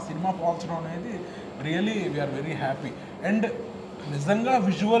సినిమాతో మా సినిమా పోల్చడం అనేది really we are very happy. And నిజంగా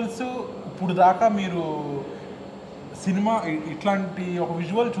విజువల్స్ ఇప్పుడు దాకా మీరు సినిమా ఇట్లాంటి ఒక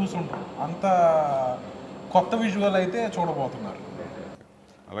విజువల్ చూసుంటారు, అంత కొత్త విజువల్ అయితే చూడబోతున్నారు.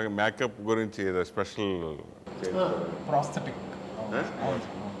 అలాగే మేకప్ గురించి ఏదో స్పెషల్ ప్రాస్థెటిక్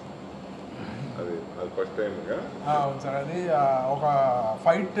ఫస్ట్ టైంగా అవును సార్. అది ఒక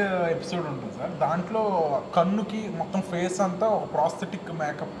ఫైట్ ఎపిసోడ్ ఉంటుంది సార్, దాంట్లో కన్నుకి మొత్తం ఫేస్ అంతా ఒక ప్రాస్థెటిక్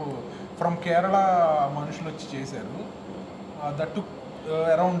మేకప్ ఫ్రమ్ కేరళ మనుషులు వచ్చి చేశారు. దట్ టుక్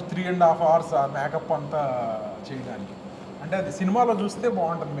అరౌండ్ 3.5 hours ఆ మేకప్ అంతా చేయడానికి. అంటే అది సినిమాలో చూస్తే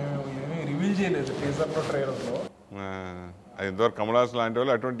బాగుంటుంది. మేము ఏమీ రివీల్ చేయలేదు టీజర్లో ట్రైలర్లో. అది ఇంతవరకు కమలాస్ లాంటి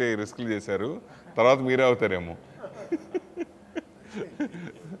వాళ్ళు అటువంటి రిస్క్లు చేశారు, తర్వాత మీరే అవుతారేమో.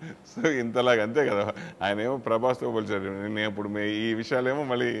 సో ఇంతలాగా అంతే కదా, ఆయన ఏమో ప్రభాస్తో పోల్చారు, నేను ఇప్పుడు ఈ విషయాలేమో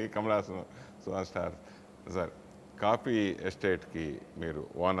మళ్ళీ కమలాస్. సో స్టార్ సార్, కాఫీ ఎస్టేట్కి మీరు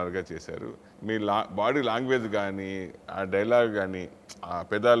ఓనర్గా చేశారు. మీ బాడీ లాంగ్వేజ్ కానీ, ఆ డైలాగ్ కానీ, ఆ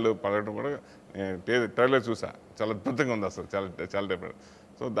పెదాలు పడటం కూడా ట్రైలర్ చూసా, చాలా అద్భుతంగా ఉంది అసలు, చాలా చాలా డిఫరెంట్.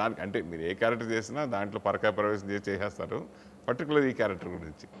 సో దానికి అంటే మీరు ఏ క్యారెక్టర్ చేసినా దాంట్లో పరకాయ ప్రవేశం చేసేస్తారు. పర్టికులర్ ఈ క్యారెక్టర్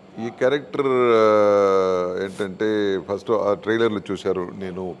గురించి, ఈ క్యారెక్టర్ ఏంటంటే ఫస్ట్ ఆ ట్రైలర్లు చూశారు,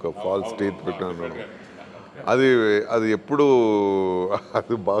 నేను ఒక ఫాల్స్ టీత్ పెట్టాను. అది ఎప్పుడు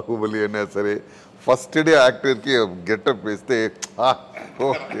అది బాహుబలి అయినా సరే ఫస్ట్ డే యాక్టర్కి గెటప్ వేస్తే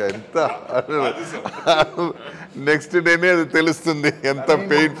ఎంత, నెక్స్ట్ డేనే అది తెలుస్తుంది ఎంత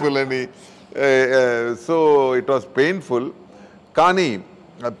పెయిన్ఫుల్ అని. సో ఇట్ వాజ్ పెయిన్ఫుల్, కానీ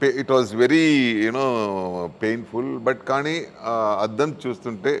it was very you know painful. But కానీ అద్దం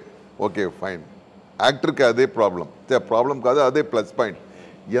చూస్తుంటే ఓకే ఫైన్, యాక్టర్కి అదే ప్రాబ్లం కాదు, అదే ప్లస్ పాయింట్.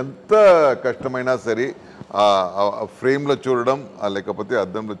 ఎంత కష్టమైనా సరే ఫ్రేమ్లో చూడడం లేకపోతే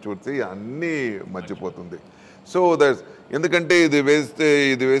అద్దంలో చూస్తే అన్నీ మర్చిపోతుంది. సో దట్స్ ఎందుకంటే ఇది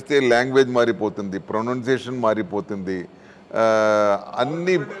వేస్తే లాంగ్వేజ్ మారిపోతుంది, ప్రొనౌన్సియేషన్ మారిపోతుంది,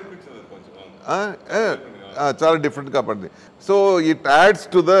 అన్నీ చాలా డిఫరెంట్గా పడింది. So it adds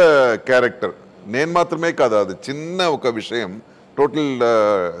to the character. నేను మాత్రమే కాదు, అది చిన్న ఒక విషయం టోటల్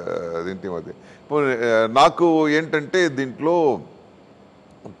ఏంటి అది. నాకు ఏంటంటే దీంట్లో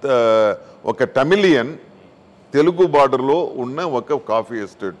ఒక తమిళియన్ తెలుగు బార్డర్లో ఉన్న ఒక కాఫీ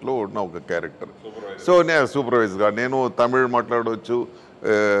ఎస్టేట్లో ఉన్న ఒక క్యారెక్టర్. సో నేను సూపర్వైజర్గా నేను తమిళ్ మాట్లాడవచ్చు,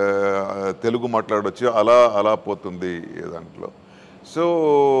 తెలుగు మాట్లాడవచ్చు, అలా పోతుంది దాంట్లో. సో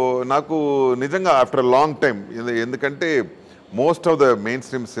నాకు నిజంగా ఆఫ్టర్ లాంగ్ టైం, ఎందుకంటే most of the main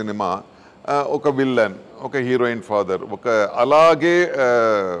stream cinema ఒక విల్లన్, ఒక హీరోయిన్ ఫాదర్, ఒక అలాగే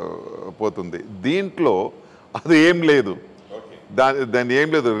పోతుంది. దీంట్లో అది ఏం లేదు. దాన్ని ఏం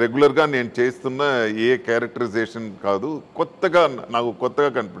లేదు, రెగ్యులర్గా నేను చేస్తున్న ఏ క్యారెక్టరైజేషన్ కాదు, నాకు కొత్తగా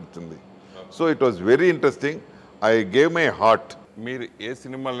కనిపించింది. So it was very interesting. I gave my heart. మీరు ఏ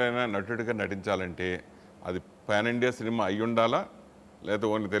సినిమాలైనా నటుడిగా నటించాలంటే అది పాన్ ఇండియా సినిమా అయి ఉండాలా, లేదా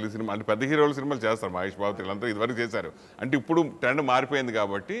ఓన్లీ తెలుగు సినిమా? అంటే పెద్ద హీరోల సినిమాలు చేస్తారు, మహేష్ బాబు వీళ్ళంతా ఇదివరకు చేశారు. అంటే ఇప్పుడు ట్రెండ్ మారిపోయింది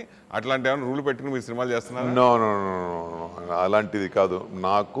కాబట్టి అట్లాంటి ఏమైనా రూల్ పెట్టుకుని మీరు సినిమాలు చేస్తున్నారు? నో నో నో అలాంటిది కాదు.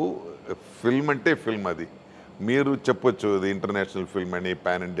 నాకు ఫిల్మ్ అంటే ఫిల్మ్. అది మీరు చెప్పొచ్చు అది ఇంటర్నేషనల్ ఫిల్మ్ అని,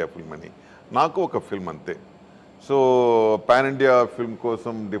 పాన్ ఇండియా ఫిల్మ్ అని. నాకు ఒక ఫిల్మ్ అంతే. సో పాన్ ఇండియా ఫిల్మ్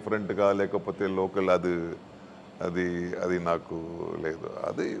కోసం డిఫరెంట్గా లేకపోతే లోకల్ అది అది అది నాకు లేదు.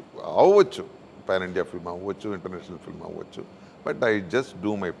 అది అవ్వచ్చు, పాన్ ఇండియా ఫిల్మ్ అవ్వచ్చు, ఇంటర్నేషనల్ ఫిల్మ్ అవ్వచ్చు, but I just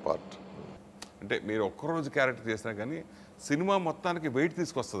do my part. అంటే మీరు ఒక్కరోజు క్యారెక్టర్ చేసినా కానీ సినిమా మొత్తానికి వెయిట్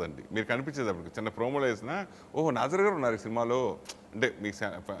తీసుకొస్తుందండి. మీరు కనిపించేది అప్పుడు చిన్న ప్రోమోలో వేసినా ఓహో నాజర్ గారు ఉన్నారు ఈ సినిమాలో. అంటే మీకు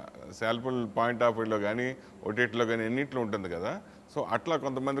శాల్పుల్ పాయింట్ ఆఫ్ వ్యూలో కానీ ఓటీటీలో కానీ ఎన్నింటిలో ఉంటుంది కదా. సో అట్లా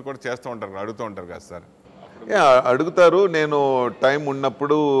కొంతమంది కూడా చేస్తూ ఉంటారు, అడుగుతూ ఉంటారు కదా సార్. అడుగుతారు. నేను టైం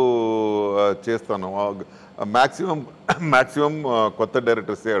ఉన్నప్పుడు చేస్తాను. మ్యాక్సిమం కొత్త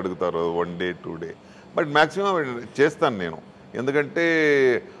డైరెక్టర్సే అడుగుతారు, 1 day 2 day. బట్ మ్యాక్సిమం చేస్తాను నేను. ఎందుకంటే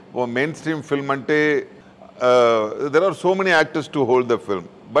మెయిన్ స్ట్రీమ్ ఫిల్మ్ అంటే there are so many actors to hold the film.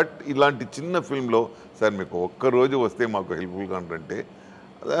 But ఇలాంటి చిన్న ఫిల్మ్లో సార్ మీకు ఒక్కరోజు వస్తే మాకు హెల్ప్ఫుల్గా ఉంటుంటే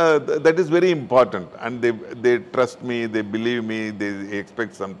that is very important. And they trust me, they believe me, they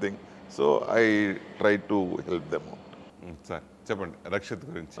expect something. So I try to help them out. Sir చెప్పండి రక్షిత్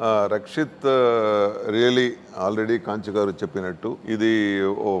గురించి. రక్షిత్ రియలీ ఆల్రెడీ కాంచి గారు చెప్పినట్టు ఇది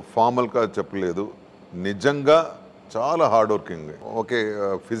ఫార్మల్గా చెప్పలేదు, నిజంగా చాలా hard working. Okay,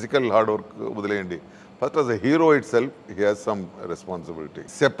 physical hard work వదిలేయండి, first as a hero it self he has some responsibility.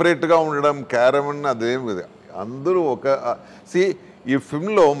 సెపరేట్గా ఉండడం క్యారవన్ అదేం అందరూ ఒక ఈ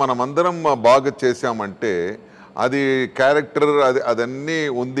ఫిల్మ్లో మనం అందరం బాగా చేసామంటే అది క్యారెక్టర్ అదన్నీ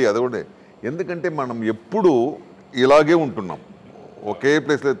ఉంది. అది కూడా ఎందుకంటే మనం ఎప్పుడు ఇలాగే ఉంటున్నాం, ఒకే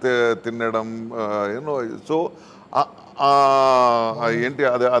ప్లేస్లో తినడం యూనో. సో ఏంటి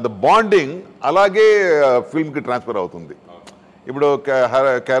అది బాండింగ్ అలాగే ఫిల్మ్కి ట్రాన్స్ఫర్ అవుతుంది. ఇప్పుడు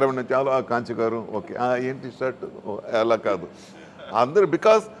క్యారవన్ నుంచి అలా కాంచి గారు ఓకే ఏంటి షర్ట్ అలా కాదు అందరూ,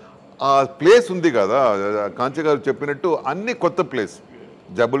 బికాస్ ఆ ప్లేస్ ఉంది కదా. కాంచి గారు చెప్పినట్టు అన్ని కొత్త ప్లేస్.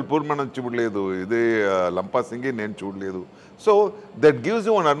 జబల్పూర్ మనం చూడలేదు, ఇదే లంపాసింగి నేను చూడలేదు. So that gives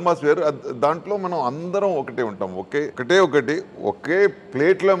you one atmosphere. దాంట్లో మనం అందరం ఒకటే ఉంటాం, ఒకే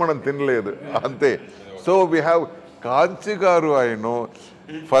ప్లేట్లో మనం తినలేదు అంతే. సో వీ హ్యావ్ కాంచి గారు ఐ నో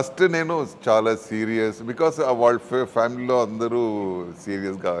ఫస్ట్ నేను చాలా సీరియస్, బికాస్ వాళ్ళ ఫ్యామిలీలో అందరూ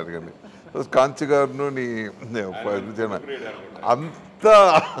సీరియస్ కావాలి. కానీ కాంచి గారును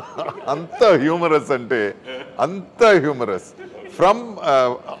అంత హ్యూమరస్ అంటే అంత humorous from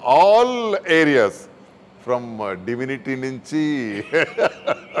all areas, from divinity నుంచి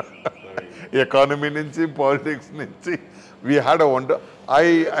ఎకానమీ నుంచి పాలిటిక్స్ నుంచి we had a wonder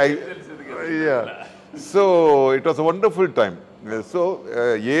so it was a wonderful time. So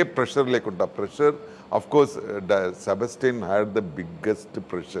A pressure లేకుండా, pressure of course Sebastian had the biggest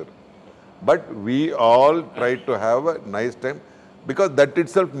pressure, but we all try to have a nice time because that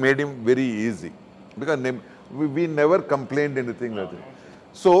itself made him very easy, because we never complained anything like that.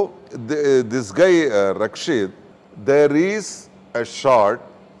 So this guy Rakshit, there is a shot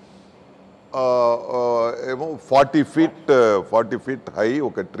 40 feet high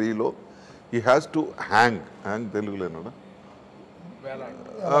oka tree lo he has to hang telugu lo enada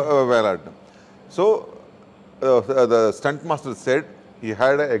velad. So the stunt master said he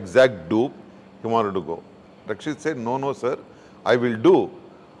had an exact dupe, he wanted to go. Rakshit said no sir, I will do.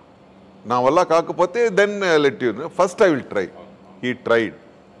 నా వల్ల కాకపోతే then let you know, first I will try. He tried.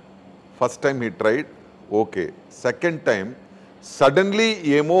 First time he tried, okay. Second time suddenly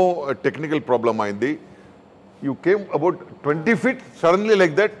ఏమో technical problem అయింది. You came about 20 feet suddenly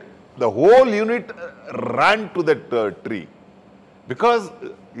like that, the whole unit ran to that tree because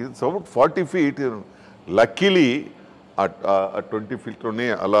it's about 40 feet. Luckily ఆ 20 feetలోనే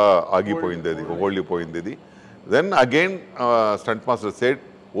అలా ఆగిపోయింది, అది ఓడిపోయింది అది. Then again stunt master said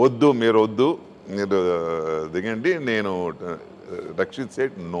వద్దు, మీరు దిగండి. నేను రక్షిత్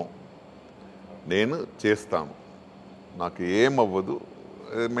సెడ్ నో, నేను చేస్తాను, నాకు ఏమవ్వదు,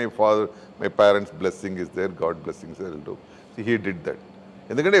 my parents blessing is there, God blessing is there. He did that.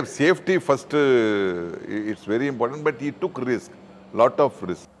 ఎందుకంటే safety first, it's very important. But he took risk, lot of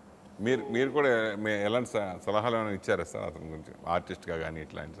risk. మీరు కూడా ఎలాంటి సలహాలు ఏమైనా ఇచ్చారా సార్ అతని గురించి, ఆర్టిస్ట్గా కానీ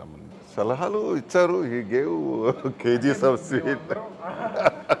ఇట్లాంటి సంబంధించి? సలహాలు ఇచ్చారు. He gave kgs of sweet.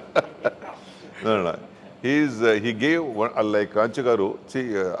 He gave like కాంచి గారు,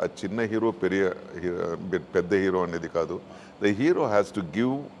 ఆ చిన్న హీరో పెద్ద హీరో అనేది కాదు. the hero has to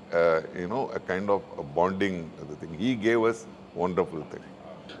give, a kind of a bonding thing. He gave us wonderful thing.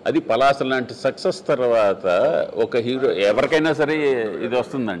 అది పలాస లాంటి సక్సెస్ తర్వాత ఒక హీరో ఎవరికైనా సరే ఇది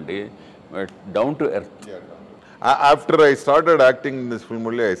వస్తుందండి, down to earth. After I started acting in this film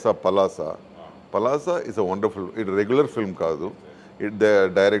only, I saw Palasa. Palasa is a wonderful, it's a regular film kaadu. The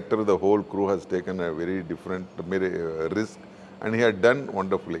director, the whole crew has taken a very different risk and he had done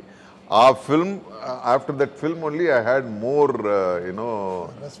wonderfully. Our film, after that film only, I had more,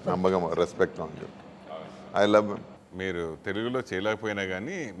 respect on it. I love him. మీరు తెలుగులో చేయలేకపోయినా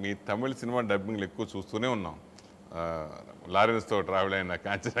కానీ మీ తమిళ cinema డబ్బింగ్లు ఎక్కువ చూస్తూనే ఉన్నాం. లారెన్స్తో travel అయిన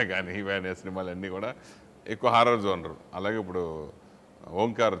కాంచన కానీ ఇవన్నీ సినిమాలన్నీ కూడా ఎక్కువ హారర్ జోనర్. అలాగే ఇప్పుడు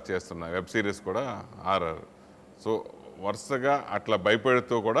ఓంకార్ చేస్తున్న వెబ్ సిరీస్ కూడా హారర్. సో వరుసగా అట్లా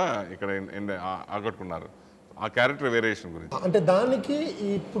భయపడుతూ కూడా ఇక్కడ ఆకట్టుకున్నారు. ఆ క్యారెక్టర్ వేరియేషన్ గురించి అంటే దానికి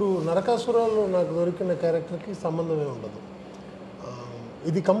ఇప్పుడు నరకాసురాలో నాకు దొరికిన క్యారెక్టర్కి సంబంధమే ఉండదు.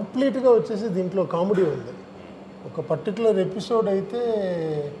 ఇది కంప్లీట్గా వచ్చేసి దీంట్లో కామెడీ ఉంది. ఒక పర్టికులర్ ఎపిసోడ్ అయితే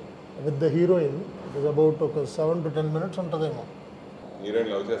with the heroine it is about ఒక 7 to 10 minutes ఉంటుందేమో. హీరోయిన్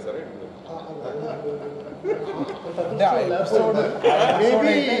లవ్ చేస్తారా? అంటే ఆ ఎపిసోడ్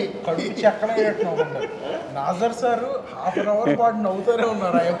కడుపు చెక్కలైనట్టు నవ్వుకుంటారు. Nazar sir half an hour పాటు నవ్వుతూనే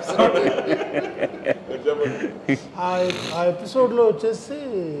ఉన్నారు ఆ ఎపిసోడ్. ఆ ఎపిసోడ్లో వచ్చేసి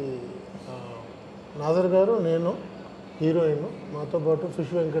నాజర్ గారు, నేను, హీరోయిన్, మాతో పాటు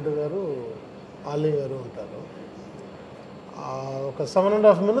ఫిష్ వెంకట్ గారు, ఆలీ గారు ఉంటారు. ఒక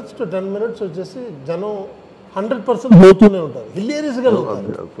 7.5 minutes to 10 minutes వచ్చేసి జనం 100% నవ్వుతూనే ఉంటారు, హిలేరియస్గా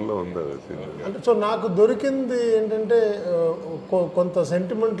నవ్వుతారు. అంటే సో నాకు దొరికింది ఏంటంటే కొంత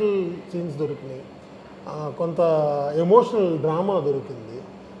సెంటిమెంటల్ సీన్స్ దొరికినాయి, కొంత ఎమోషనల్ డ్రామా దొరికింది,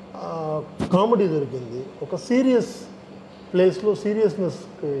 కామెడీ దొరికింది, ఒక సీరియస్ ప్లేస్లో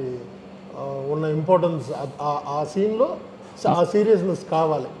సీరియస్నెస్కి ఉన్న ఇంపార్టెన్స్ ఆ సీన్లో ఆ సీరియస్నెస్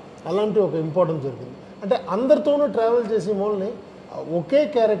కావాలి, అలాంటి ఒక ఇంపార్టెన్స్ దొరికింది. అంటే అందరితోనూ ట్రావెల్ చేసే మూలని ఒకే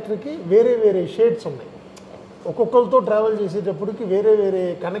క్యారెక్టర్కి వేరే వేరే షేడ్స్ ఉన్నాయి. ఒక్కొక్కరితో ట్రావెల్ చేసేటప్పటికి వేరే వేరే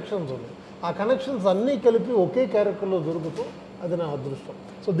కనెక్షన్స్ ఉన్నాయి. ఆ కనెక్షన్స్ అన్నీ కలిపి ఒకే క్యారెక్టర్లో దొరుకుతూ అది నా అదృష్టం.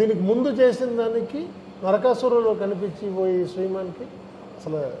 సో దీనికి ముందు చేసిన దానికి నరకాసురలో కనిపించి పోయి శ్రీమాన్కి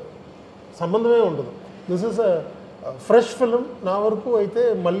అసలు సంబంధమే ఉండదు. This is a fresh film నా వరకు అయితే.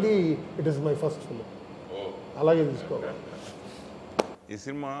 మళ్ళీ it is my first film, అలాగే తీసుకోవాలి. ఈ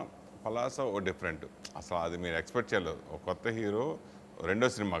సినిమా పలాస ఓ డిఫరెంట్, అసలు అది మీరు ఎక్స్పెక్ట్ చేయలేదు. ఒక కొత్త హీరో, రెండో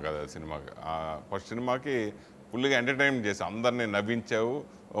సినిమా కదా సినిమాకి. ఫస్ట్ సినిమాకి ఫుల్గా ఎంటర్టైన్మెంట్ చేసి అందరినీ నవ్వించావు,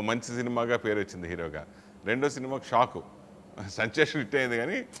 ఓ మంచి సినిమాగా పేరు వచ్చింది హీరోగా. రెండో సినిమాకి షాకు, సెన్సేషన్ హిట్ అయింది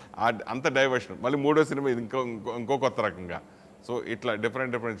కానీ అంత డైవర్షన్. మళ్ళీ మూడో సినిమా ఇది ఇంకో కొత్త రకంగా. సో ఇట్లా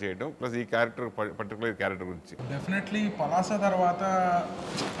డిఫరెంట్ చేయడం, ప్లస్ ఈ క్యారెక్టర్ పర్టికులర్ క్యారెక్టర్ గురించి. డెఫినెట్లీ పలాస తర్వాత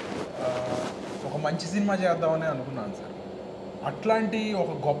ఒక మంచి సినిమా చేద్దామని అనుకున్నాను సార్. అట్లాంటి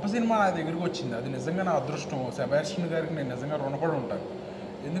ఒక గొప్ప సినిమా నా దగ్గరికి వచ్చింది. అది నిజంగా నా అదృష్టం. సెబాస్టియన్ గారికి నేను నిజంగా రుణపడి ఉంటాను.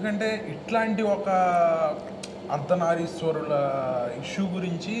 ఎందుకంటే ఇట్లాంటి ఒక అర్ధనారీశ్వరుల ఇష్యూ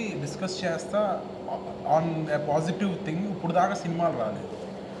గురించి డిస్కస్ చేస్తా ఆన్ ఏ పాజిటివ్ థింగ్ ఇప్పుడు దాకా సినిమాలు రాలేదు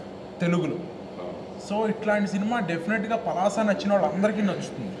తెలుగులో. సో ఇట్లాంటి సినిమా డెఫినెట్గా పలాస నచ్చిన వాళ్ళందరికీ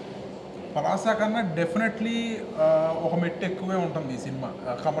నచ్చుతుంది. పలాస కన్నా డెఫినెట్లీ ఒక మెట్టు ఎక్కువే ఉంటుంది ఈ సినిమా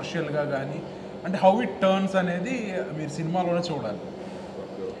కమర్షియల్గా కానీ. అంటే హౌ ఇట్ టర్న్స్ అనేది మీరు సినిమాలోనే చూడాలి.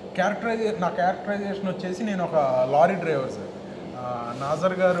 నా క్యారెక్టరైజేషన్ వచ్చేసి నేను ఒక లారీ డ్రైవర్ సార్.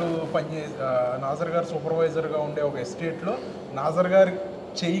 నాజర్ గారు సూపర్వైజర్గా ఉండే ఒక ఎస్టేట్లో నాజర్ గారి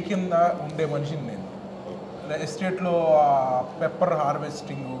చెయ్యి కింద ఉండే మనిషిని నేను. ఎస్టేట్లో పెప్పర్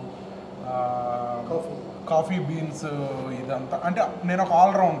హార్వెస్టింగు, కాఫీ బీన్స్, ఇదంతా. అంటే నేను ఒక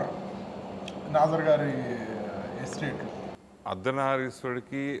ఆల్రౌండర్ నాజర్ గారి ఎస్టేట్లో.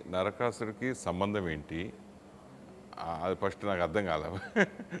 అర్ధనారీశ్వరుడికి నరకాసుడికి సంబంధం ఏంటి? అది ఫస్ట్ నాకు అర్థం కాదు.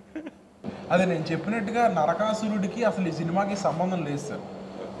 అదే నేను చెప్పినట్టుగా నరకాసురుడికి అసలు ఈ సినిమాకి సంబంధం లేదు సార్.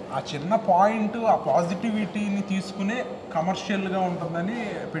 ఆ చిన్న పాయింట్, ఆ పాజిటివిటీని తీసుకునే కమర్షియల్గా ఉంటుందని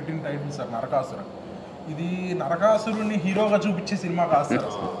పెట్టిన టైటిల్ సార్ నరకాసుర. ఇది నరకాసురుడిని హీరోగా చూపించే సినిమా కాదు సార్.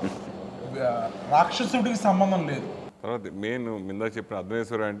 రాక్షసుడికి సంబంధం లేదు. తర్వాత మెయిన్ మిందా చెప్పిన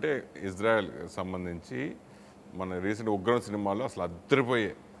అర్ధనారీశ్వరుడు అంటే ఇజ్రాయెల్ సంబంధించి మన రీసెంట్ ఉగ్రం సినిమాలో అసలు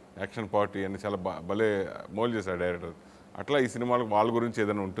అద్దరిపోయే యాక్షన్ పార్టీ అని చాలా భలే మోల్ చేశాడు డైరెక్టర్. అట్లా ఈ సినిమాలకు వాళ్ళ గురించి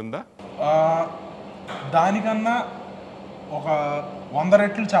ఏదైనా ఉంటుందా? దానికన్నా ఒక 100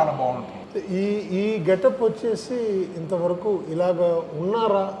 రెట్లు చాలా బాగుంటుంది. ఈ గెటప్ వచ్చేసి ఇంతవరకు ఇలాగా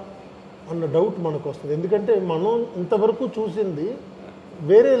ఉన్నారా అన్న డౌట్ మనకు వస్తుంది. ఎందుకంటే మనం ఇంతవరకు చూసింది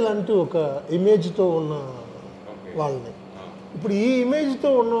వేరే లాంటి ఒక ఇమేజ్తో ఉన్న వాళ్ళని. ఇప్పుడు ఈ ఇమేజ్తో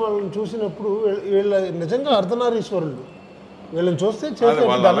ఉన్న వాళ్ళని చూసినప్పుడు వీళ్ళ నిజంగా అర్ధనారీశ్వరులు వీళ్ళని చూస్తే చేతులు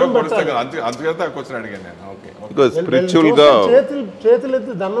దండం పెట్టాలి. బికాజ్ స్పిరిచువల్గా చేతులు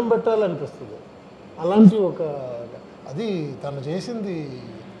ఎత్తి దండం పెట్టాలనిపిస్తుంది. అలాంటి ఒక అది తను చేసింది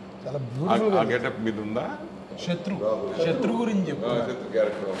చాలా బ్యూటిఫుల్. శత్రు గురించి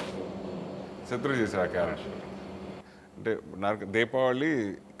చెప్పారు. శత్రు చేశారు ఆ క్యారెక్టర్. అంటే నాకు దీపావళి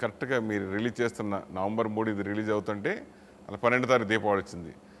కరెక్ట్గా మీరు రిలీజ్ చేస్తున్న నవంబర్ 3 ఇది రిలీజ్ అవుతుంటే అలా 12వ తారీఖు దీపావళి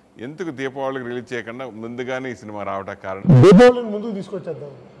వచ్చింది. ఎందుకు దీపావళికి రిలీజ్ చేయకుండా ముందుగానే ఈ సినిమా రావడానికి కారణం? దీపావళిని ముందుకు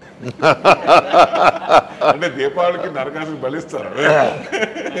తీసుకొచ్చేద్దాం అంటే దీపావళికి నరకాసుని బలిస్తారు,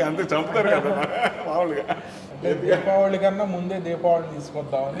 అంతే చంపుతారు కదా మామూలుగా. దీపావళి కన్నా ముందే దీపావళి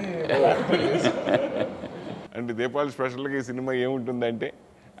తీసుకొద్దామని. అంటే దీపావళి స్పెషల్గా ఈ సినిమా ఏముంటుందంటే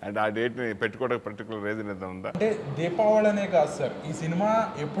అంటే ఆ డేట్ని పెట్టుకోవడానికి పర్టికులర్ రీజన్ ఏదో ఉందా? అంటే దీపావళి అనే కాదు సార్, ఈ సినిమా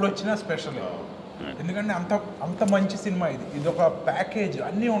ఎప్పుడు వచ్చినా స్పెషల్. ఎందుకంటే అంత మంచి సినిమా ఇది ఒక ప్యాకేజ్,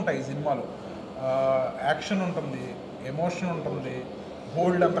 అన్నీ ఉంటాయి ఈ సినిమాలో. యాక్షన్ ఉంటుంది, ఎమోషన్ ఉంటుంది,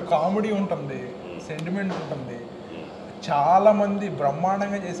 బోల్డ్ అంత కామెడీ ఉంటుంది, సెంటిమెంట్ ఉంటుంది, చాలామంది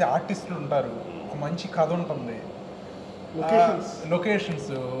బ్రహ్మాండంగా చేసే ఆర్టిస్టులు ఉంటారు, ఒక మంచి కథ ఉంటుంది,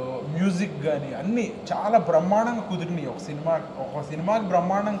 లొకేషన్స్, మ్యూజిక్ కానీ అన్నీ చాలా బ్రహ్మాండంగా కుదిరినాయి. ఒక సినిమాకి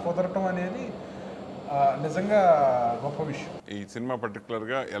బ్రహ్మాండం కుదరటం అనేది నిజంగా గొప్ప విషయం. ఈ సినిమా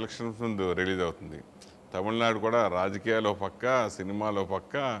పర్టికులర్గా ఎలక్షన్స్ ముందు రిలీజ్ అవుతుంది. తమిళనాడు కూడా రాజకీయాలు పక్క, సినిమాలో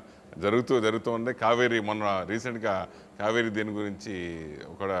పక్క జరుగుతూ ఉంది. కావేరి మొన్న రీసెంట్గా కావేరి దీని గురించి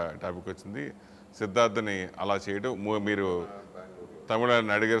ఒక టాపిక్ వచ్చింది. సిద్ధార్థని అలా చేయడం, మీరు తమిళ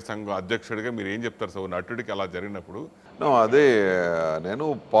నడిగర్ సంఘం అధ్యక్షుడిగా మీరు ఏం చెప్తారు సార్ నటుడికి అలా జరిగినప్పుడు? అదే నేను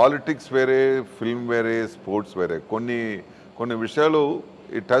పాలిటిక్స్ వేరే, ఫిల్మ్ వేరే, స్పోర్ట్స్ వేరే. కొన్ని విషయాలు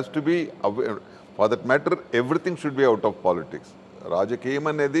it has to be for that matter everything should be out of politics. రాజకీయం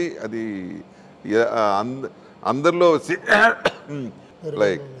అనేది అది అందరిలో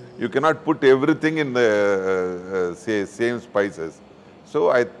like you cannot put everything in the same spices. So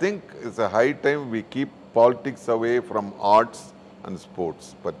I think it's a high time we keep politics away from arts and sports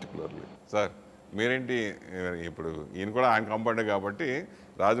particularly. Sir మీరేంటి ఇప్పుడు ఈయన కూడా ఆయన కాంపౌండే కాబట్టి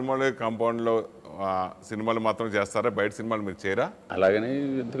రాజమౌళి కాంపౌండ్లో సినిమాలు మాత్రం చేస్తారా, బయట సినిమాలు మీరు చేయరా? అలాగని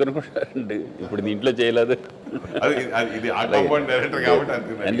ఎందుకు అనుకుంటారండి, ఇప్పుడు దీంట్లో చేయలేదు. ఇది ఆ కాంపౌండ్ డైరెక్టర్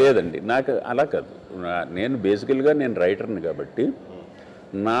కాబట్టి లేదండి, నాకు అలా కాదు. నేను బేసికల్గా నేను రైటర్ని కాబట్టి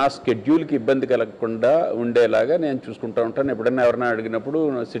నా స్కెడ్యూల్కి ఇబ్బంది కలగకుండా ఉండేలాగా నేను చూసుకుంటూ ఉంటాను. ఎప్పుడైనా ఎవరైనా అడిగినప్పుడు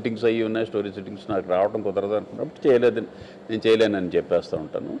సిట్టింగ్స్ అయ్యి ఉన్నాయి, స్టోరీ సిట్టింగ్స్ నాకు రావడం కుదరదు అనుకున్నప్పుడు నేను చేయలేనని చెప్పేస్తూ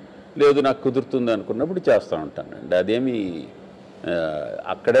ఉంటాను. లేదు నాకు కుదురుతుంది అనుకున్నప్పుడు చేస్తూ ఉంటాను అండి. అదేమి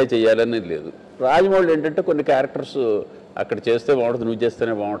అక్కడే చేయాలనేది లేదు. రాజమౌళి ఏంటంటే కొన్ని క్యారెక్టర్స్ అక్కడ చేస్తే బాగుంటుంది, నువ్వు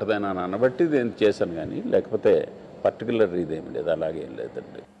చేస్తేనే బాగుంటుంది అని అనబట్టి నేను చేశాను, కానీ లేకపోతే పర్టికులర్ ఇదేమి లేదు, అలాగేం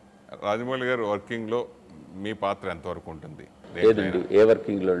లేదండి. రాజమౌళి గారు వర్కింగ్లో మీ పాత్ర ఎంతవరకు ఉంటుంది? లేదండి, ఏ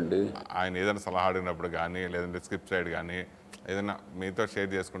వర్కింగ్లో అండి? ఆయన ఏదైనా సలహా అడిగినప్పుడు కానీ లేదంటే స్క్రిప్ట్ సైడ్ కానీ ఏదైనా మీతో షేర్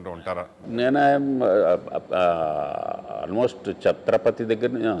చేసుకుంటూ ఉంటారా? నేను ఆల్మోస్ట్ ఛత్రపతి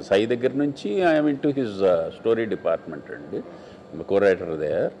దగ్గర, సాయి దగ్గర నుంచి I'm in to his story department అండి, కో రైటర్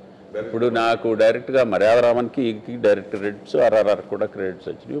దేర్. ఇప్పుడు నాకు డైరెక్ట్గా మర్యాద రామన్కి డైరెక్ట్ క్రెడిట్స్, ఆర్ఆర్ఆర్ కూడా క్రెడిట్స్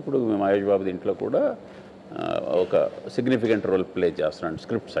వచ్చినాయి. ఇప్పుడు మహేష్ బాబు దీంట్లో కూడా ఒక సిగ్నిఫికెంట్ రోల్ ప్లే చేస్తున్నాను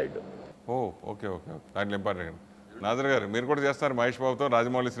స్క్రిప్ట్ సైడ్. ఓకే దాంట్లో ఇంపార్టెంట్. నాజర్ గారు మీరు కూడా చేస్తారు మహేష్ బాబుతో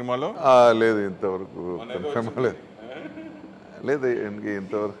రాజమౌళి సినిమాలో? లేదు, ఇంతవరకు లేదు,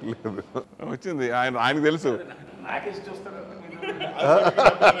 ఇంతవరకు లేదు. వచ్చింది ఆయనకు తెలుసు.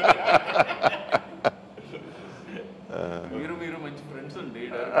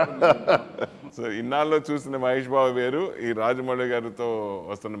 సో ఇన్నాళ్ళు చూసిన మహేష్ బాబు వేరు, ఈ రాజమౌళి గారితో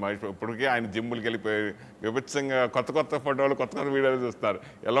వస్తున్న మహేష్ బాబు ఇప్పటికే ఆయన జిమ్ములకి వెళ్ళిపోయి విభత్సంగా కొత్త ఫోటోలు, కొత్త వీడియోలు చూస్తారు.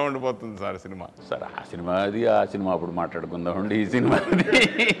 ఎలా ఉండిపోతుంది సార్ సినిమా? సార్ ఆ సినిమా అప్పుడు మాట్లాడుకుందామండి. ఈ సినిమా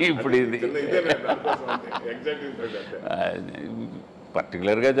ఇప్పుడు ఇది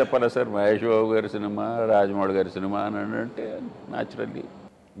పర్టికులర్గా చెప్పాలా సార్? మహేష్ బాబు గారి సినిమా, రాజమౌళి గారి సినిమా అని అంటే న్యాచురల్లీ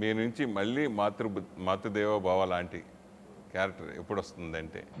మీ నుంచి మళ్ళీ మాతృదేవో భావ లాంటి క్యారెక్టర్ ఎప్పుడు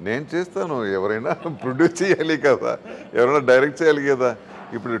వస్తుందంటే? నేను చేస్తాను. ఎవరైనా ప్రొడ్యూస్ చేయాలి కదా, ఎవరైనా డైరెక్ట్ చేయాలి కదా.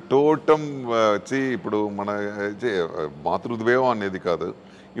 ఇప్పుడు టోటం వచ్చి ఇప్పుడు మన మాతృద్వేవం అనేది కాదు.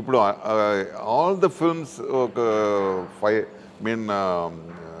 ఇప్పుడు ఆల్ ద ఫిల్మ్స్ ఒక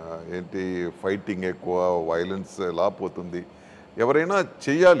ఏంటి ఫైటింగ్ ఎక్కువ, వైలెన్స్ ఎలా పోతుంది. ఎవరైనా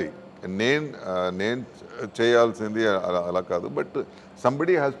చెయ్యాలి, నేను చేయాల్సింది అలా కాదు. But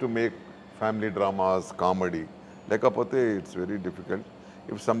somebody has to make family dramas, comedy. లేకపోతే it's very difficult.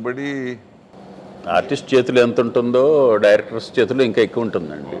 If somebody artist చేతులు ఎంత ఉంటుందో డైరెక్టర్స్ చేతులు ఇంకా ఎక్కువ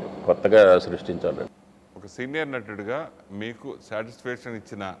ఉంటుందండి, కొత్తగా సృష్టించాలి. ఒక సీనియర్ నటుడిగా మీకు సాటిస్ఫాక్షన్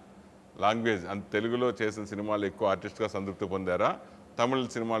ఇచ్చిన లాంగ్వేజ్ తెలుగులో చేసిన సినిమాలు ఎక్కువ ఆర్టిస్ట్గా సంతృప్తి పొందారా, తమిళ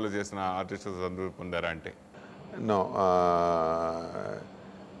సినిమాల్లో చేసిన ఆర్టిస్ట్గా సంతృప్తి పొందారా? అంటే no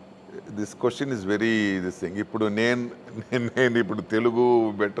this question is very this thing. ఇప్పుడు నేను ఇప్పుడు తెలుగు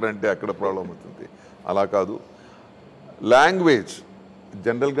బెటర్ అంటే అక్కడ ప్రాబ్లం అవుతుంది. అలా కాదు. లాంగ్వేజ్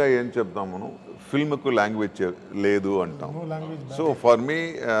జనరల్గా ఏం చెప్తాం మనం, ఫిల్మ్కు లాంగ్వేజ్ లేదు అంటాం. So for me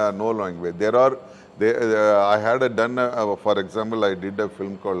no language. I had done, for example, I did a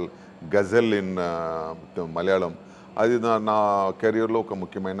film called Ghazal in Malayalam. అది నా కెరియర్లో ఒక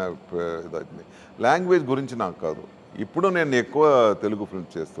ముఖ్యమైన ఇదైంది. లాంగ్వేజ్ గురించి నాకు కాదు. ఇప్పుడు నేను ఎక్కువ తెలుగు ఫిల్మ్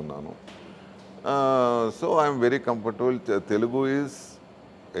చేస్తున్నాను. So I'm very comfortable. Telugu is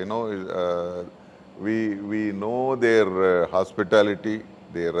we know their hospitality,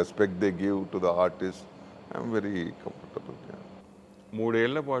 their respect they give to the artist. I'm very comfortable. 3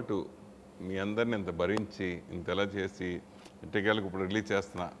 ఏళ్ల పాటు మీ అందరిని ఇంత భరించి ఇంతలా చేసి ఇంటికేళ్ళకి ఇప్పుడు రిలీజ్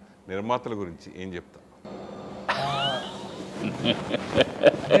చేస్తున్న నిర్మాతల గురించి ఏం చెప్తా?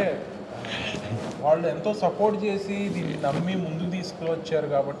 అంటే వాళ్ళు ఎంతో సపోర్ట్ చేసి దీన్ని నమ్మి ముందు తీసుకువచ్చారు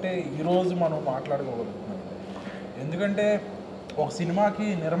కాబట్టి ఈరోజు మనం మాట్లాడుకోగలుగుతున్నాం. ఎందుకంటే ఒక సినిమాకి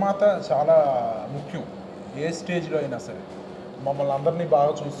నిర్మాత చాలా ముఖ్యం. ఏ స్టేజ్లో అయినా సరే మమ్మల్ని అందరినీ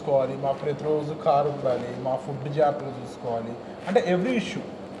బాగా చూసుకోవాలి, మా ప్రతిరోజు కారు ఉండాలి, మా ఫుడ్ జాగ్రత్తగా చూసుకోవాలి, అంటే ఎవ్రీ ఇష్యూ.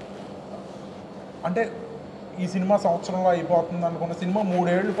 అంటే ఈ సినిమా సంవత్సరంలో అయిపోతుంది అనుకున్న సినిమా 3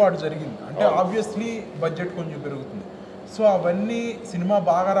 ఏళ్ల పాటు జరిగింది అంటే ఆబ్వియస్లీ బడ్జెట్ కొంచెం పెరుగుతుంది. సో అవన్నీ సినిమా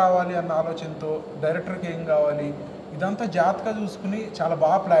బాగా రావాలి అన్న ఆలోచనతో డైరెక్టర్కి ఏం కావాలి ఇదంతా జాగ్రత్తగా చూసుకుని చాలా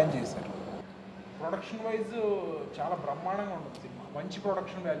బాగా ప్లాన్ చేశారు. ప్రొడక్షన్ వైజ్ చాలా బ్రహ్మాండంగా ఉంటుంది సినిమా, మంచి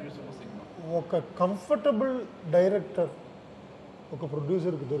ప్రొడక్షన్ వాల్యూస్ ఉన్న సినిమా. ఒక కంఫర్టబుల్ డైరెక్టర్ ఒక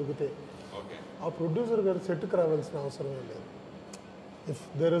ప్రొడ్యూసర్కి దొరికితే ఆ ప్రొడ్యూసర్ గారు సెట్కి రావాల్సిన అవసరమే లేదు. If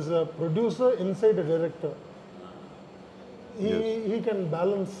there is a producer inside a director, he can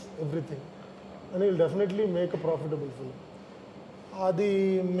balance everything and he'll definitely make a profitable film. అది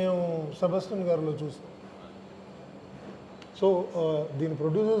మేము సెబాస్టియన్ గారిలో చూసాం. సో దీని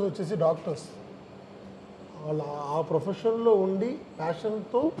ప్రొడ్యూసర్స్ వచ్చేసి డాక్టర్స్. వాళ్ళు ఆ ప్రొఫెషన్లో ఉండి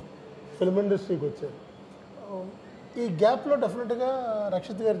ప్యాషన్తో ఫిల్మ్ ఇండస్ట్రీకి వచ్చారు. ఈ గ్యాప్లో డెఫినెట్గా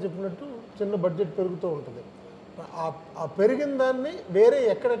రక్షిత్ గారు చెప్పినట్టు చిన్న బడ్జెట్ పెరుగుతూ ఉంటుంది. ఆ పెరిగిన దాన్ని వేరే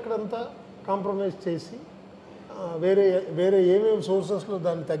ఎక్కడెక్కడంతా కాంప్రమైజ్ చేసి వేరే ఏమేమి సోర్సెస్లో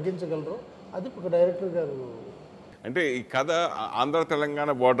దాన్ని తగ్గించగలరో అది ఒక డైరెక్టర్ గారు. అంటే ఈ కథ ఆంధ్ర తెలంగాణ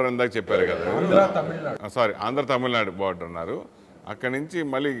బార్డర్ ఇందాక చెప్పారు కదా, ఆంధ్ర తమిళనాడు బార్డర్ అన్నారు. అక్కడి నుంచి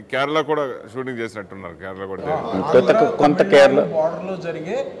మళ్ళీ కేరళ కూడా షూటింగ్ చేసినట్టున్నారు. కేరళ కూడా కొంత కేరళ బార్డర్లో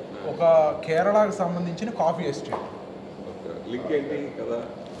జరిగే ఒక కేరళకు సంబంధించిన కాఫీ ఎస్టేట్. లింక్ ఏంటి కదా,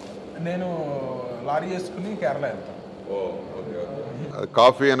 నేను లారీ వేసుకుని కేరళ వెళ్తాను.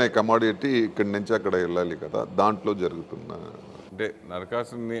 కాఫీ అనే కమోడిటీ ఇక్కడి నుంచి అక్కడ వెళ్ళాలి కదా, దాంట్లో జరుగుతున్న అంటే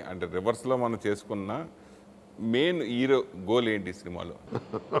నరకాసుని అంటే రివర్స్లో మనం చేసుకున్న మెయిన్ హీరో గోల్ ఏంటి సినిమాలో?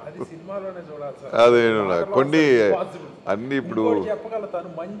 అదే కొన్ని అన్ని ఇప్పుడు చెప్పగలుగుతాను.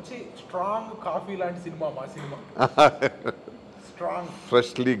 మంచి స్ట్రాంగ్ కాఫీ లాంటి సినిమా మా cinema. Strong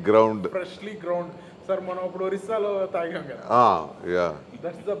freshly ground sir మనం ఇప్పుడు ఒరిస్సాలో తాగాం కదా,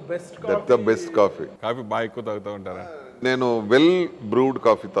 that's the best coffee. Coffee బాగా ఎక్కువ తాగుతూ ఉంటారా? నేను వెల్ బ్రూడ్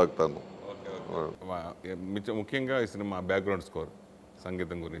కాఫీ తాగుతాను. ముఖ్యంగా ఈ సినిమా బ్యాక్గ్రౌండ్ స్కోర్,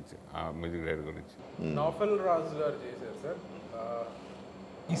 సంగీతం గురించి, ఆ మ్యూజిక్ డైరెక్టర్ గురించి నాఫల్ రాజు గారు చేశారు సార్.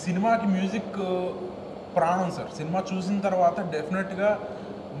 ఈ సినిమాకి మ్యూజిక్ ప్రాణం సార్. సినిమా చూసిన తర్వాత డెఫినెట్గా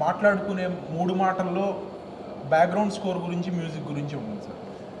మాట్లాడుకునే 3 మాటల్లో బ్యాక్గ్రౌండ్ స్కోర్ గురించి, మ్యూజిక్ గురించి ఉంటుంది సార్.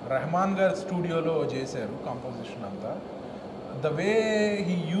 రెహమాన్ గారు స్టూడియోలో చేశారు కంపోజిషన్ అంతా. The way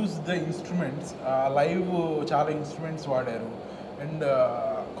he use the instruments, live చాలా ఇన్స్ట్రుమెంట్స్ వాడారు. అండ్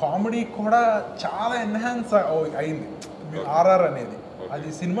కామెడీ కూడా చాలా ఎన్హాన్స్ అయింది ఆర్ఆర్ అనేది. అది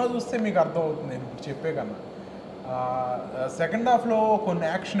సినిమా చూస్తే మీకు అర్థమవుతుంది నేను ఇప్పుడు చెప్పే కన్నా. సెకండ్ హాఫ్లో కొన్ని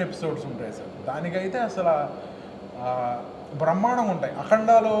యాక్షన్ ఎపిసోడ్స్ ఉంటాయి సార్, దానికైతే అసలు బ్రహ్మాండంగా ఉంటాయి.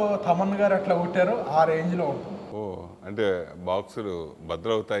 అఖండాలో తమన్ గారు ఎట్లా కొట్టారో ఆ రేంజ్లో ఉంటుంది. ఓ అంటే బాక్సులు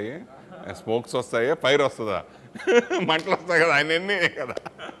భద్రవుతాయి, స్మోక్స్ వస్తాయి, ఫైర్ వస్తుందా, మంటలు వస్తాయి కదా, ఆయన ఎన్ని కదా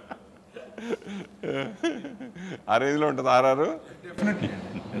ఆ రేంజ్లో ఉంటుంది ఆర్ఆర్.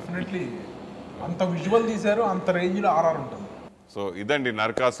 డెఫినెట్లీ అంత విజువల్ తీశారు, అంత రేంజ్లో ఆర్ఆర్ ఉంటుంది. సో ఇదండి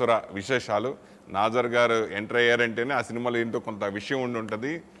నరకాసుర విశేషాలు. నాజర్ గారు ఎంటర్ అయ్యారంటేనే ఆ సినిమాలో ఏంటో కొంత విషయం ఉండి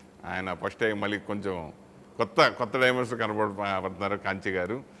ఉంటుంది. ఆయన ఫస్ట్ టైం మళ్ళీ కొంచెం కొత్త డైమెన్షన్ కనబడుతున్నారు కాంచి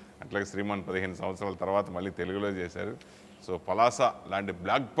గారు. అట్లాగే శ్రీమాన్ 15 సంవత్సరాల తర్వాత మళ్ళీ తెలుగులో చేశారు. సో పలాస లాంటి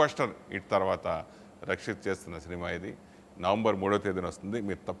బ్లాక్ బస్టర్ హిట్ తర్వాత రక్షిత్ చేస్తున్న సినిమా ఇది. నవంబర్ 3వ తేదీన వస్తుంది.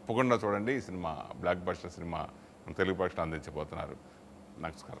 మీరు తప్పకుండా చూడండి. ఈ cinema block buster cinema Telugu భాషలో అందించబోతున్నారు.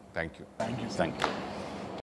 నమస్కారం. Thank you.